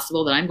very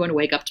possible that I'm going to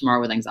wake up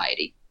tomorrow with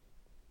anxiety.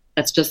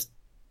 That's just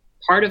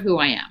part of who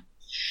I am.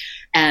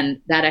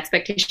 And that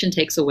expectation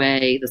takes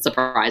away the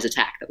surprise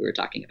attack that we were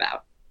talking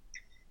about.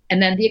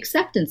 And then the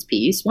acceptance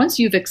piece, once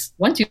you've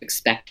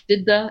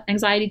expected the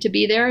anxiety to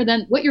be there,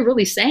 then what you're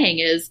really saying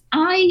is,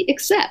 I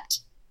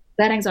accept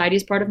that anxiety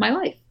is part of my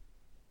life.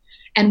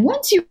 And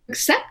once you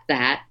accept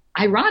that,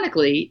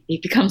 ironically,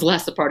 it becomes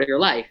less a part of your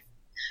life,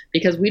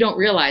 because we don't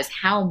realize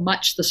how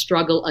much the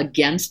struggle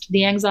against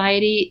the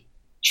anxiety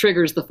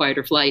triggers the fight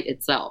or flight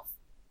itself.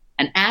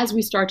 And as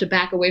we start to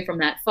back away from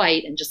that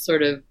fight and just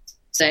sort of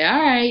say, all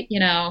right,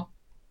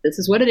 this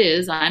is what it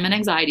is. I'm an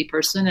anxiety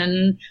person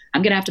and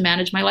I'm going to have to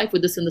manage my life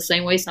with this in the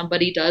same way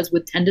somebody does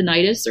with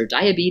tendinitis or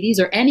diabetes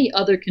or any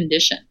other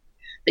condition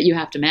that you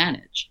have to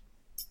manage.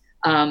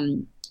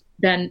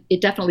 Then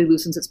it definitely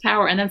loosens its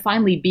power. And then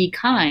finally, be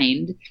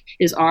kind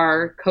is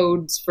our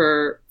codes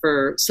for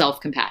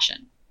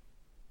self-compassion,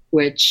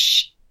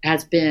 which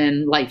has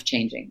been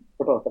life-changing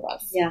for both of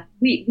us. Yeah,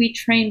 we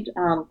trained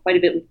quite a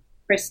bit with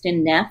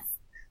Kristin Neff,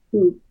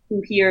 who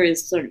here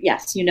is sort of,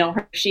 yes, you know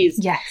her. She's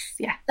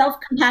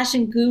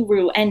self-compassion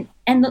guru. And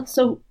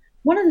so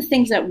one of the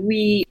things that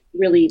we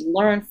really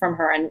learned from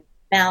her and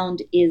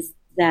found is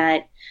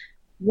that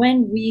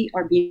when we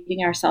are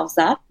beating ourselves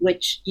up,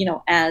 which,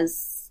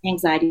 as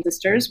anxiety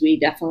sisters, we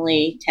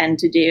definitely tend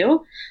to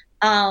do,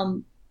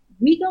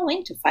 we go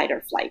into fight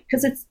or flight,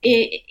 because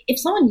if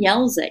someone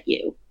yells at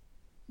you,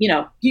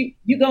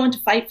 you go into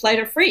fight, flight,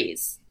 or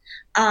freeze.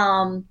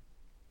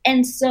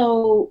 And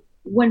so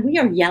when we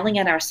are yelling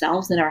at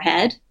ourselves in our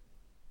head,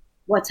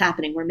 what's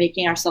happening? We're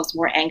making ourselves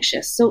more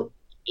anxious. So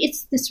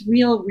it's this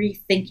real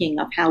rethinking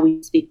of how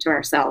we speak to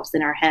ourselves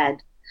in our head.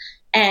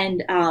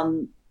 And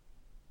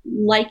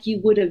like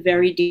you would a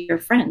very dear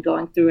friend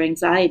going through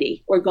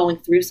anxiety or going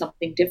through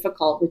something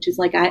difficult, which is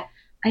like,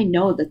 I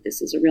know that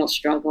this is a real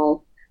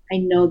struggle. I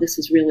know this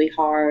is really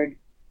hard,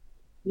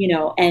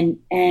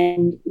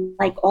 and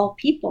like all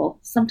people,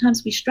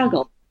 sometimes we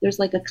struggle. There's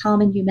like a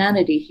common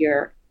humanity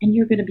here, and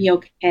you're going to be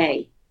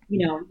okay.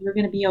 You're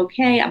going to be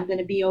okay. I'm going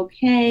to be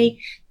okay.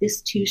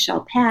 This too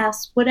shall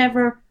pass.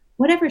 Whatever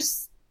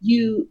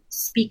you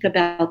speak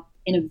about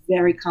in a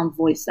very calm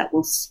voice that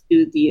will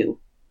soothe you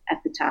at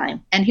the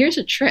time. And here's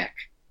a trick.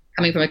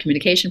 Coming from a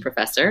communication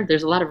professor,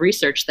 there's a lot of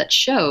research that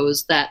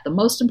shows that the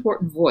most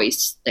important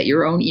voice that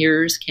your own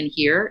ears can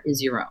hear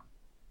is your own.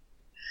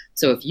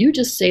 So if you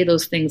just say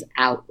those things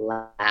out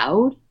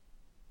loud,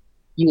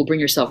 you will bring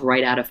yourself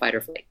right out of fight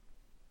or flight.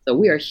 So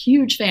we are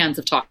huge fans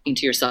of talking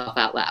to yourself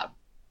out loud.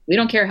 We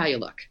don't care how you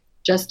look.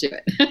 Just do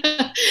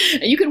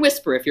it. You can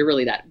whisper if you're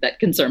really that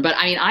concerned. But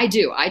I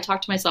do. I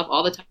talk to myself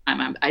all the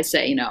time. I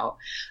say,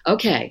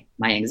 okay,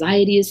 my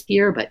anxiety is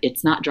here, but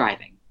it's not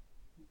driving.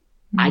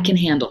 I can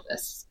handle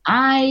this.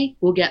 I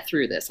will get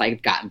through this.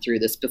 I've gotten through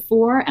this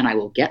before, and I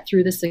will get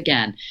through this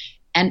again.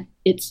 And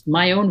it's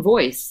my own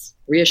voice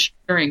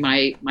reassuring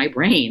my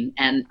brain.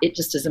 And it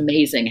just is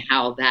amazing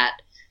how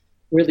that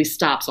really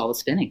stops all the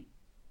spinning.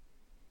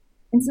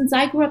 And since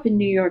I grew up in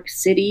New York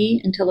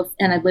City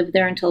and I lived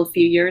there until a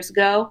few years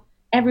ago,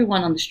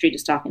 everyone on the street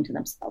is talking to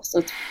themselves. So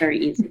it's very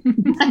easy.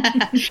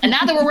 And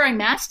now that we're wearing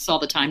masks all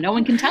the time, no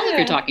one can tell if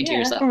you're talking to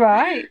yourself.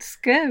 Right.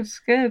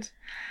 Good.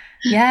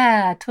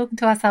 Yeah, talking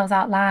to ourselves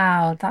out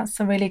loud. That's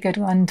a really good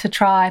one to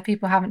try.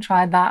 People haven't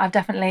tried that. I've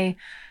definitely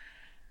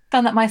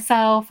done that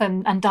myself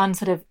and done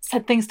said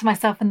things to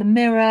myself in the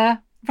mirror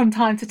from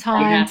time to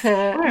time,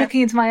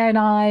 looking into my own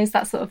eyes.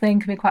 That sort of thing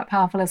can be quite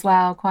powerful as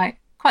well. Quite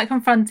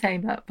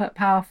confronting, but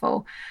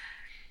powerful.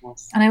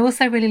 Yes. And I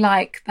also really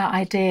like that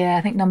idea,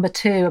 I think number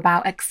 2,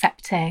 about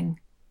accepting,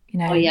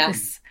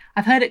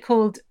 I've heard it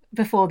called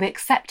before the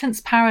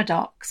acceptance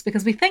paradox,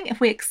 because we think if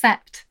we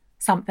accept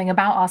something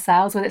about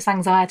ourselves, whether it's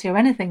anxiety or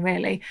anything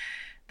really,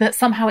 that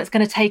somehow it's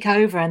going to take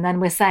over and then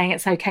we're saying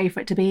it's okay for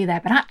it to be there.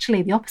 But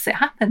actually the opposite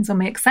happens when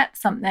we accept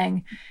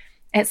something.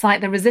 It's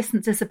like the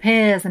resistance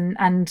disappears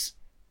and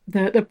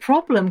the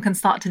problem can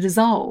start to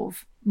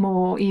dissolve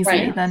more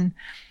easily than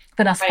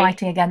us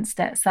fighting against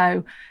it.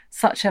 So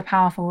such a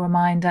powerful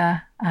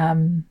reminder.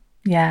 So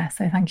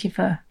thank you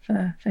for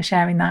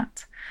sharing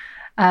that.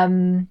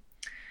 I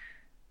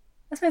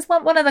suppose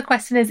one other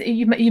question is,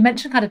 you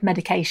mentioned kind of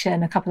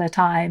medication a couple of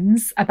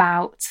times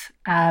about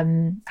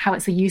how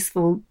it's a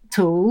useful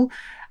tool.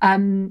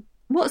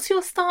 What's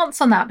your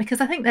stance on that?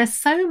 Because I think there's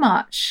so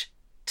much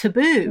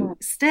taboo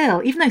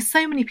still, even though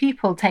so many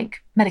people take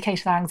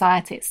medication for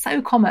anxiety, it's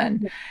so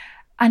common.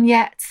 And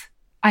yet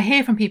I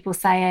hear from people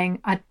saying,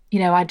 I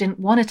didn't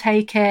want to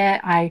take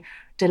it. I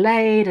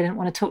delayed. I didn't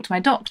want to talk to my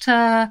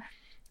doctor.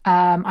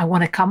 I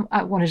wanted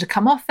to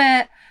come off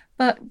it.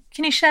 But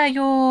can you share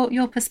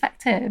your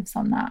perspectives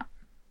on that?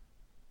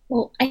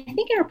 Well, I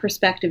think our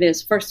perspective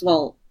is, first of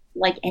all,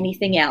 like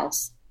anything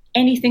else,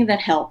 anything that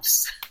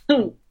helps,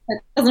 that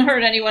doesn't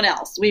hurt anyone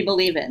else, we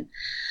believe in.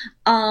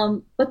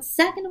 But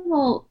second of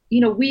all,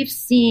 we've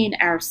seen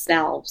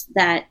ourselves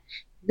that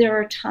there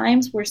are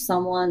times where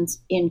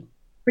someone's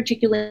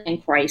particularly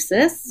in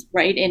crisis,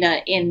 right?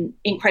 In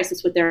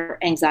crisis with their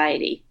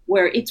anxiety,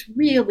 where it's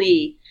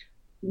really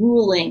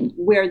ruling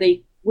where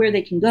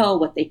they can go,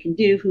 what they can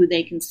do, who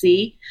they can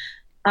see.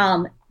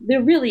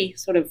 They're really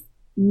sort of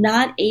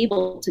not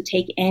able to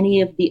take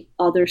any of the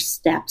other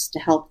steps to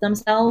help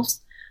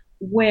themselves,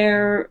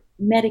 where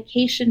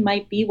medication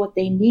might be what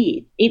they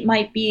need. It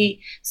might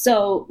be,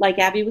 so like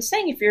Abby was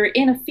saying, if you're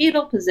in a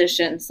fetal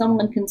position,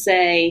 someone can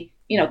say,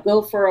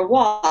 go for a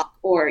walk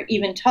or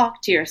even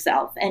talk to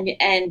yourself. And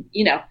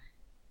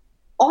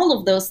all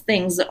of those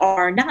things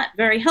are not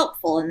very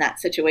helpful in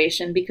that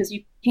situation, because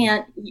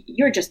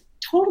you're just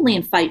totally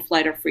in fight,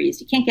 flight, or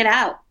freeze. You can't get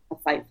out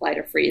of fight, flight,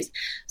 or freeze.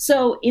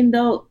 So in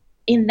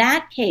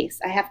that case,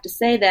 I have to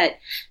say that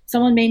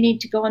someone may need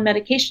to go on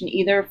medication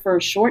either for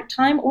a short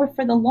time or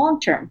for the long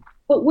term.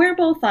 But we're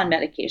both on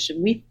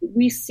medication.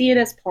 We see it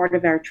as part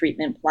of our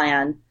treatment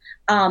plan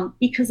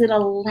because it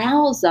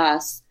allows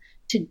us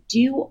to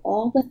do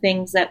all the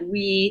things that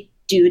we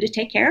do to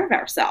take care of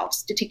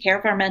ourselves, to take care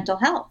of our mental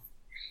health.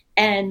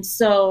 And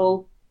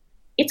so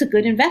it's a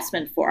good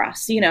investment for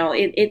us.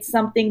 It's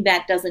something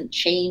that doesn't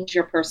change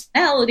your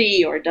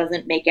personality or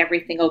doesn't make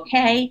everything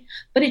okay,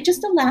 but it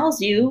just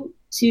allows you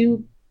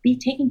to be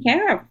taking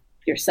care of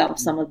yourself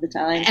some of the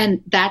time.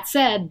 And that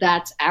said,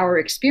 that's our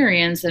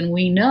experience. And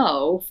we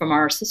know from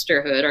our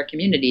sisterhood, our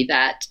community,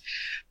 that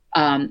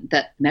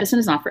that medicine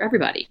is not for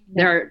everybody.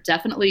 There are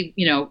definitely,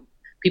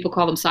 people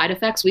call them side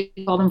effects. We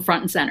call them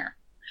front and center,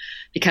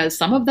 because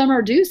some of them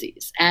are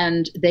doozies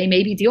and they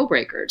may be deal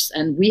breakers.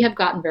 And we have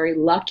gotten very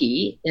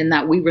lucky in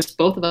that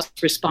both of us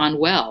respond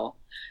well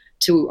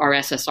to our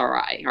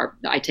SSRI.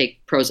 I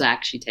take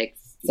Prozac, she takes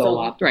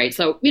Zoloft, right?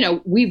 So,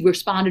 we've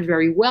responded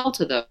very well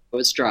to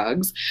those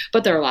drugs,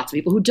 but there are lots of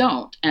people who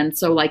don't. And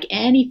so like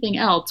anything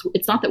else,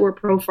 it's not that we're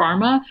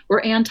pro-pharma,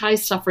 we're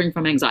anti-suffering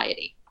from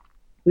anxiety.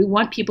 We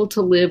want people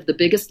to live the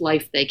biggest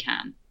life they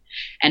can.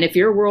 And if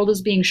your world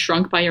is being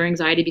shrunk by your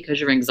anxiety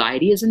because your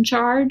anxiety is in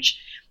charge,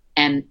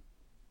 and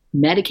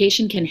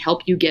medication can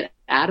help you get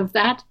out of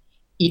that,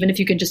 even if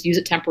you can just use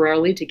it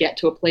temporarily to get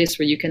to a place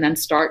where you can then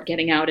start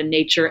getting out in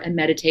nature and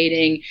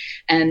meditating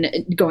and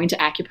going to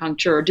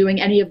acupuncture or doing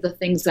any of the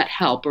things that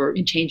help, or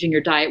changing your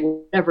diet,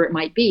 whatever it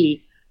might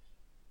be,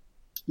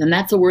 then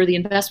that's a worthy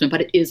investment, but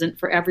it isn't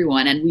for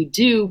everyone. And we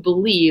do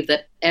believe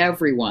that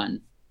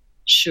everyone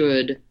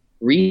should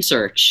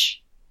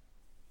research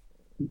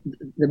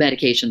the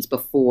medications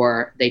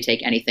before they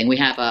take anything. We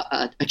have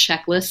a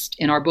checklist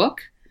in our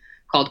book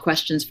called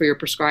Questions for Your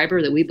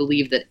Prescriber that we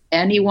believe that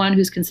anyone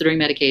who's considering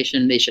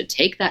medication, they should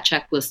take that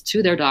checklist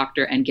to their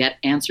doctor and get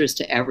answers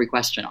to every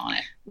question on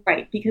it.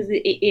 Right, because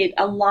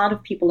a lot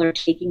of people are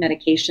taking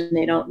medication.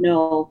 They don't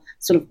know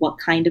sort of what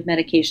kind of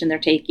medication they're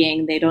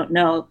taking. They don't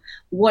know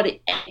what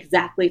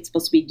exactly it's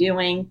supposed to be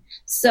doing.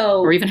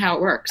 Or even how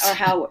it works.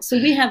 So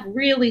we have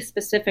really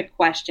specific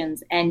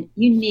questions, and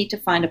you need to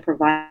find a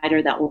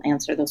provider that will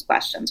answer those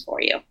questions for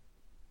you.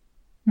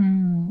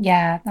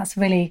 Yeah, that's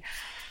really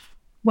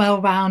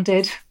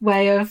well-rounded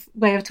way of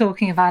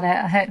talking about it.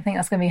 I think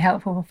that's going to be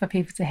helpful for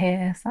people to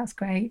hear. So that's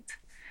great.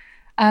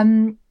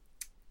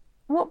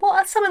 What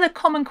are some of the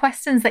common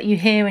questions that you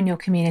hear in your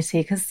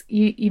community? Because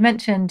you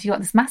mentioned you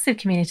got this massive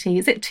community.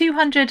 Is it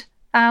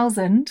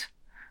 200,000?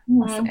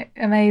 That's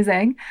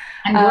amazing.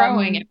 And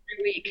growing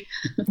every week.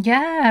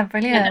 Yeah,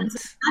 brilliant.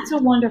 That's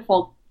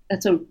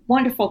a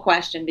wonderful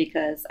question,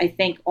 because I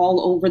think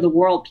all over the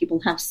world people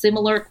have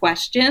similar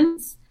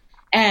questions,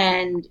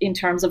 and in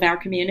terms of our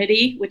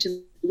community, which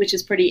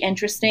is pretty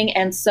interesting.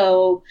 And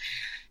so,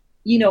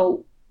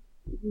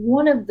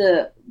 one of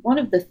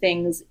the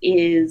things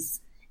is,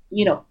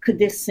 could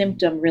this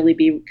symptom really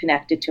be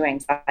connected to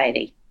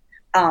anxiety?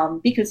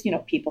 Because,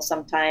 people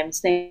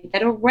sometimes they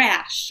get a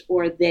rash,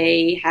 or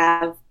they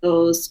have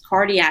those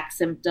cardiac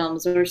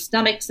symptoms or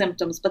stomach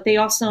symptoms, but they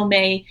also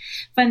may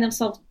find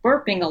themselves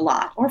burping a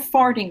lot or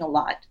farting a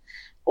lot,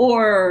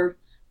 or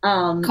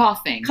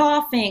coughing,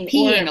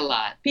 peeing a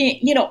lot,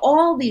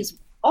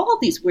 all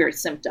these weird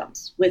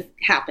symptoms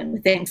happen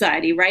with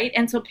anxiety, right?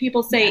 And so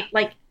people say,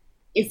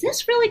 is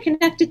this really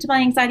connected to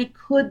my anxiety?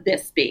 Could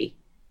this be?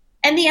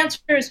 And the answer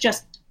is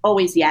just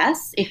always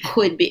yes, it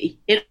could be.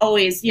 It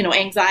always,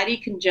 anxiety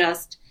can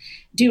just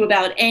do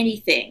about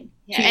anything.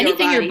 Yeah,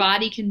 anything your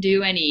body can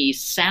do, any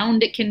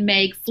sound it can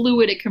make,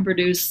 fluid it can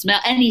produce, smell,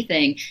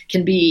 anything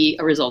can be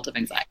a result of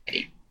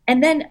anxiety.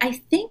 And then I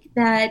think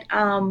that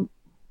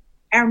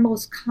our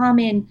most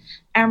common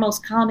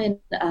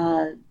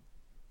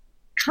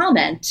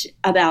comment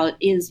about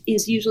is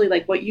usually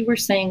like what you were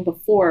saying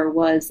before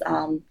was,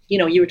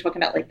 you were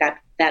talking about like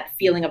that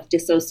feeling of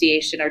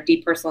dissociation or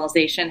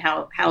depersonalization,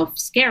 how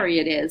scary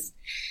it is.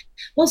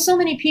 Well, so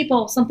many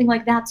people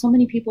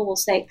will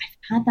say, I've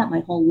had that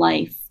my whole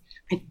life.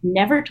 I've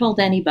never told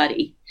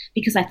anybody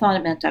because I thought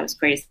it meant I was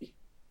crazy.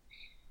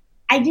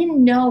 I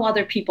didn't know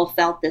other people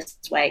felt this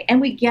way.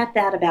 And we get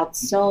that about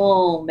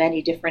so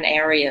many different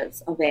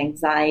areas of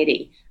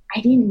anxiety. I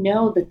didn't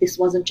know that this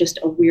wasn't just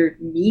a weird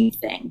me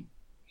thing.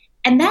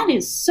 And that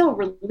is so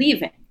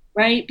relieving,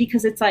 right?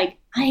 Because it's like,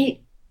 I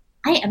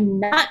am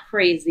not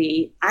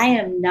crazy. I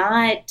am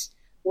not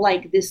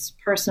like this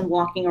person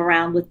walking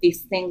around with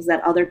these things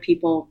that other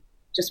people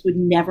just would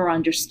never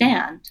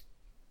understand.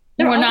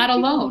 We're not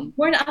alone.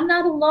 I'm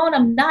not alone.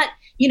 I'm not,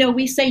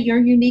 we say you're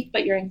unique,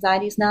 but your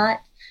anxiety is not.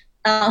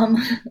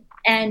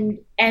 And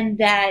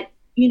that,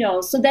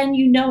 so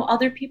then,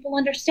 other people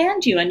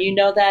understand you, and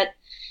that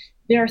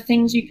there are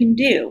things you can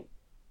do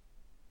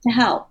to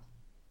help.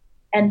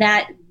 And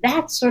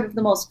that's sort of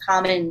the most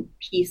common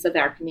piece of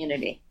our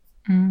community.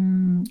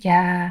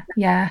 Yeah.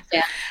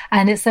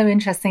 And it's so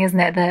interesting, isn't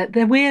it?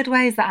 The weird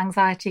ways that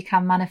anxiety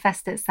can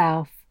manifest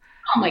itself.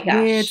 Oh my gosh.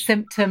 Weird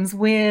symptoms,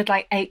 weird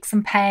like aches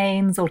and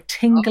pains or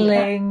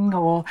tingling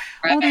or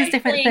all these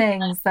different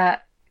things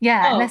that,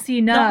 unless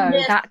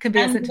that could be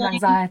a symptom of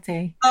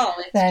anxiety. Oh,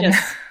 it's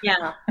just,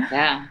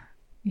 Yeah,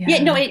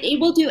 it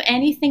will do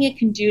anything it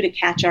can do to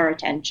catch our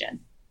attention.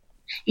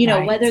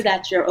 Right. Whether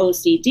that's your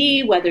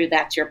OCD, whether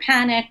that's your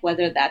panic,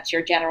 whether that's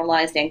your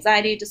generalized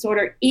anxiety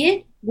disorder,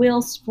 it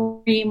will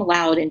scream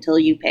loud until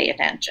you pay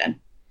attention.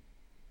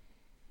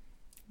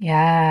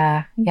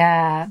 Yeah,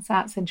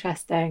 that's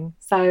interesting.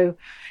 So,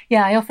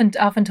 I often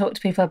talk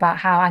to people about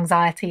how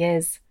anxiety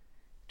is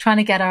trying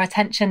to get our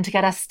attention, to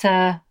get us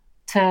to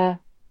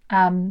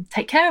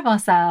take care of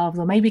ourselves,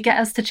 or maybe get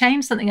us to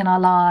change something in our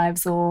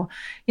lives, or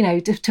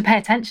to pay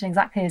attention,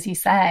 exactly as you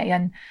say.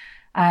 And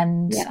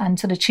and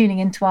sort of tuning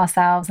into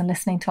ourselves and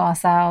listening to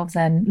ourselves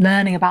and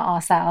learning about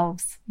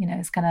ourselves,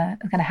 is going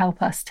to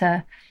help us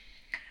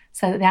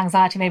so that the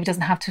anxiety maybe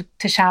doesn't have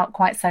to shout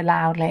quite so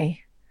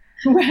loudly.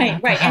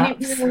 Right.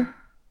 And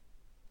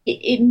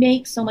it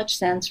makes so much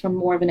sense from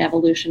more of an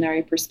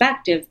evolutionary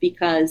perspective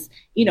because,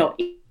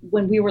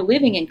 when we were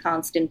living in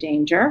constant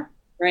danger,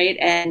 right?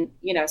 And,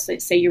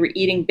 say you were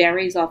eating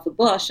berries off a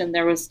bush and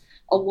there was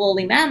a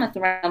woolly mammoth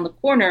around the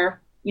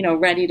corner,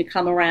 ready to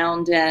come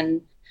around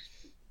and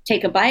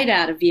take a bite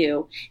out of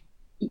you.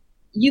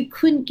 You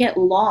couldn't get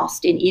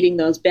lost in eating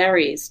those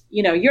berries.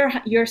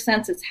 Your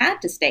senses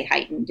had to stay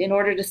heightened in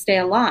order to stay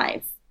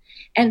alive.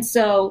 And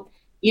so,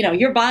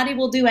 your body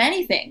will do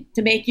anything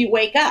to make you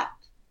wake up.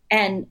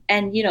 And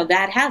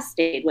that has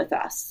stayed with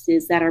us,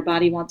 is that our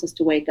body wants us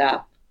to wake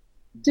up.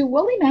 Do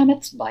woolly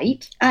mammoths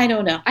bite? I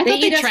don't know. I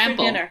thought they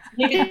trample.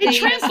 They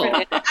trample.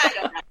 I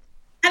don't know.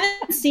 I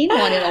haven't seen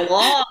one in a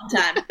long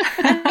time.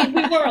 I mean,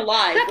 we were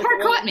alive. That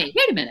part caught me.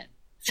 Wait a minute.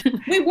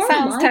 We were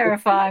Sounds alive.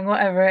 terrifying,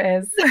 whatever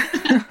it is.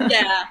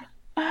 Yeah.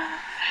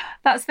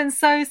 That's been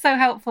so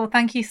helpful.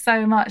 Thank you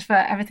so much for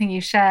everything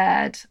you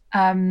shared.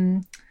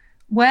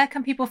 Where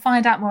can people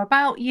find out more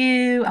about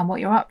you and what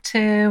you're up to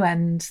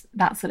and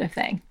that sort of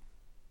thing?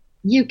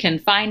 You can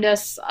find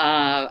us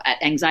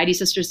at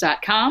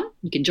anxietysisters.com.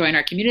 You can join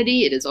our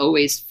community. It is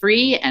always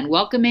free and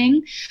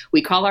welcoming.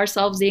 We call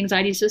ourselves the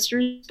Anxiety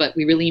Sisters, but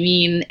we really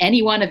mean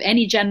anyone of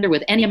any gender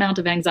with any amount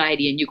of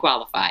anxiety, and you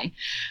qualify.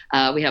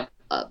 We have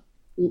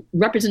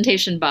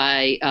representation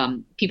by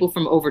people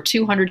from over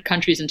 200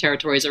 countries and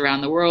territories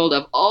around the world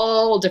of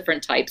all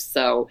different types.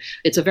 So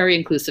it's a very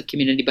inclusive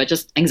community, but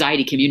just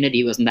anxiety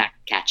community wasn't that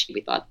catchy.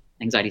 We thought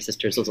Anxiety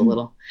Sisters was a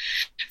little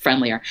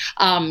friendlier.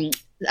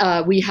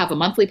 We have a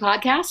monthly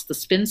podcast, The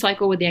Spin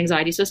Cycle with the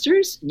Anxiety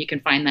Sisters, and you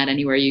can find that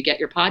anywhere you get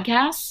your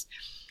podcasts.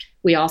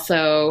 We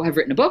also have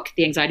written a book,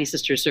 The Anxiety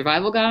Sisters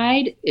Survival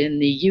Guide. In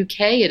the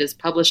UK, it is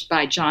published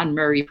by John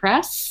Murray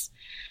Press.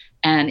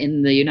 And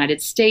in the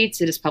United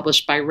States, it is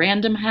published by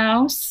Random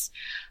House.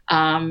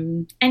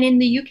 And in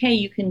the UK,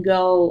 you can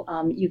go,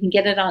 you can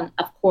get it on,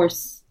 of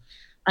course,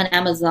 on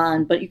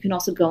Amazon, but you can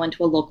also go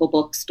into a local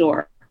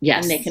bookstore.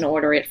 Yes. And they can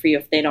order it for you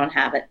if they don't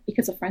have it,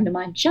 because a friend of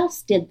mine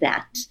just did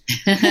that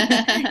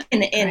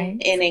in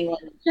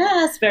England,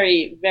 just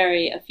very,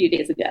 very a few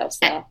days ago.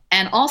 So.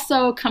 And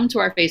also come to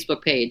our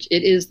Facebook page.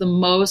 It is the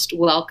most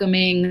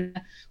welcoming,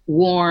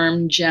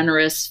 warm,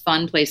 generous,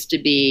 fun place to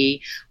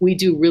be. We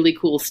do really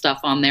cool stuff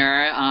on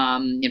there.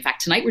 In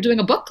fact, tonight we're doing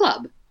a book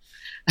club.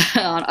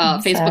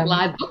 On Facebook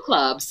Live book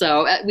club.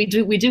 So we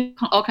do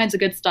all kinds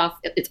of good stuff.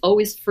 It's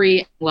always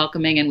free and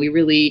welcoming, and we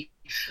really,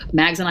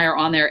 Mags and I are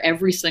on there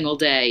every single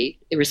day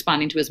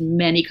responding to as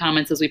many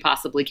comments as we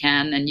possibly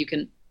can. And you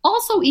can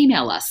also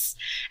email us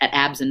at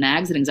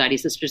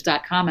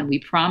absandmags@anxietysisters.com, and we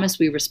promise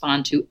we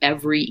respond to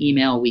every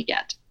email we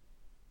get.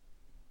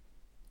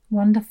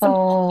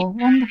 Wonderful.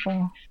 It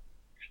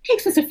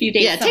takes us a few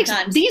days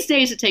sometimes. These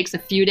days it takes a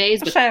few days,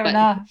 but fair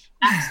enough.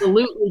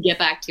 Absolutely get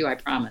back to you, I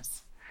promise.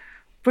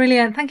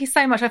 Brilliant. Thank you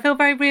so much. I feel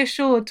very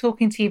reassured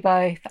talking to you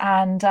both.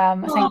 And I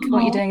think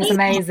what you're doing is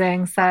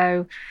amazing.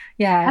 So,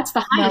 yeah. That's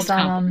the highest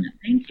compliment.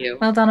 Thank you.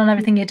 Well done on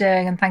everything you're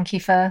doing. And thank you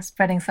for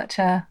spreading such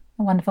a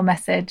wonderful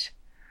message.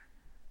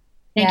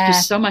 Thank you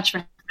so much for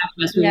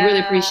having us. We really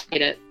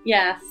appreciate it.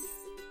 Yes.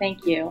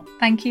 Thank you.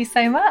 Thank you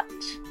so much.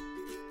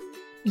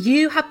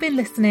 You have been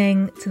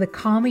listening to the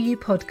Calmer You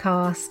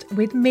podcast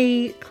with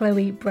me,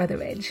 Chloe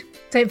Brotheridge.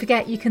 Don't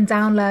forget you can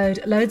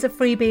download loads of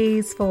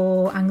freebies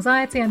for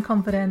anxiety and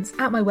confidence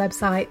at my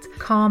website,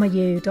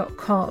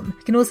 calmeryou.com.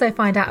 You can also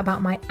find out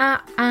about my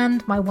app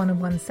and my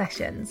one-on-one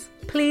sessions.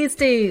 Please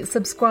do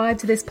subscribe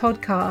to this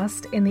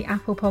podcast in the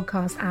Apple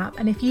Podcast app.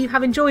 And if you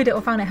have enjoyed it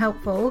or found it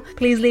helpful,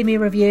 please leave me a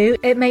review.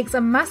 It makes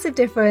a massive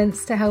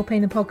difference to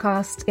helping the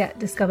podcast get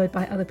discovered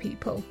by other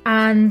people.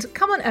 And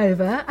come on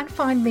over and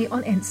find me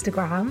on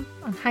Instagram.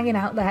 I'm hanging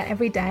out there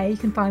every day. You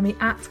can find me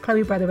at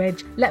Chloe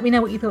Brotheridge. Let me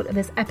know what you thought of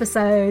this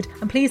episode.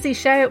 And please do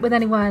share it with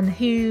anyone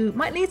who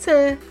might need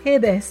to hear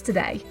this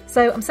today.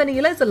 So I'm sending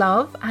you loads of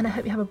love, and I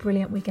hope you have a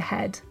brilliant week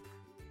ahead.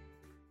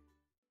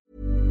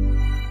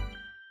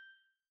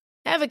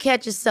 Ever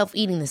catch yourself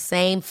eating the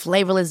same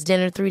flavorless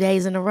dinner 3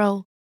 days in a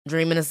row?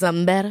 Dreaming of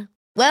something better?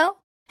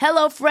 Well,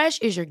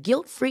 HelloFresh is your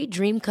guilt-free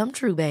dream come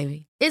true,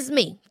 baby. It's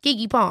me,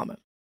 Keke Palmer.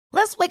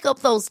 Let's wake up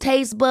those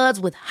taste buds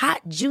with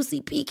hot, juicy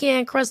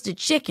pecan-crusted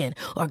chicken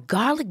or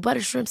garlic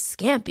butter shrimp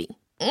scampi.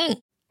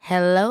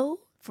 Hello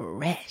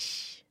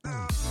Fresh.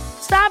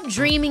 Stop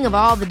dreaming of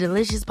all the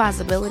delicious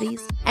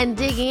possibilities and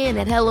dig in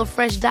at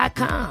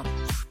HelloFresh.com.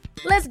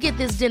 Let's get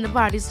this dinner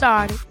party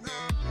started.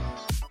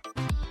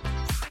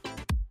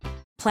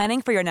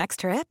 Planning for your next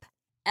trip?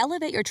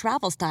 Elevate your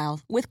travel style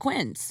with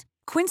Quince.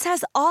 Quince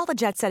has all the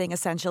jet-setting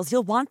essentials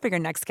you'll want for your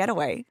next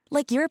getaway,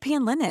 like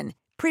European linen,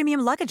 premium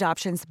luggage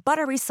options,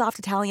 buttery soft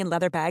Italian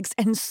leather bags,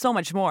 and so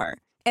much more.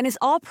 And is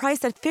all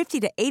priced at 50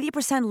 to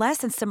 80% less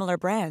than similar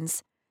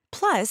brands.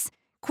 Plus,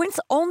 Quince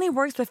only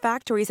works with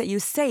factories that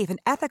use safe and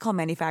ethical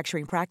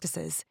manufacturing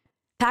practices.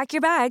 Pack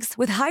your bags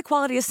with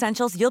high-quality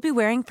essentials you'll be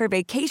wearing for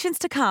vacations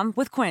to come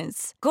with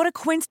Quince. Go to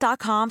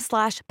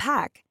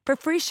quince.com/pack for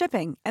free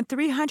shipping and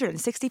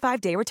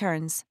 365-day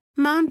returns.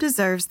 Mom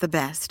deserves the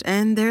best,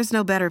 and there's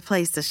no better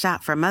place to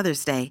shop for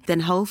Mother's Day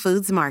than Whole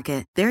Foods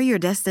Market. They're your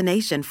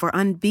destination for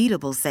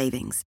unbeatable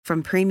savings,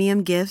 from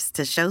premium gifts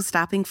to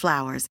show-stopping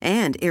flowers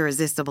and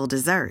irresistible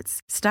desserts.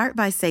 Start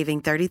by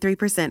saving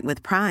 33%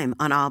 with Prime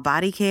on all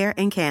body care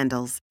and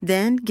candles.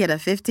 Then get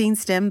a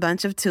 15-stem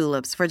bunch of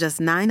tulips for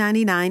just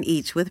 $9.99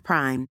 each with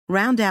Prime.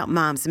 Round out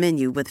Mom's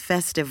menu with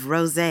festive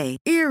rosé,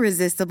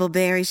 irresistible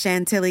berry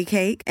chantilly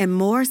cake, and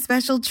more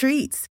special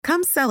treats.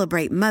 Come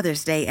celebrate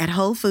Mother's Day at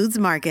Whole Foods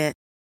Market.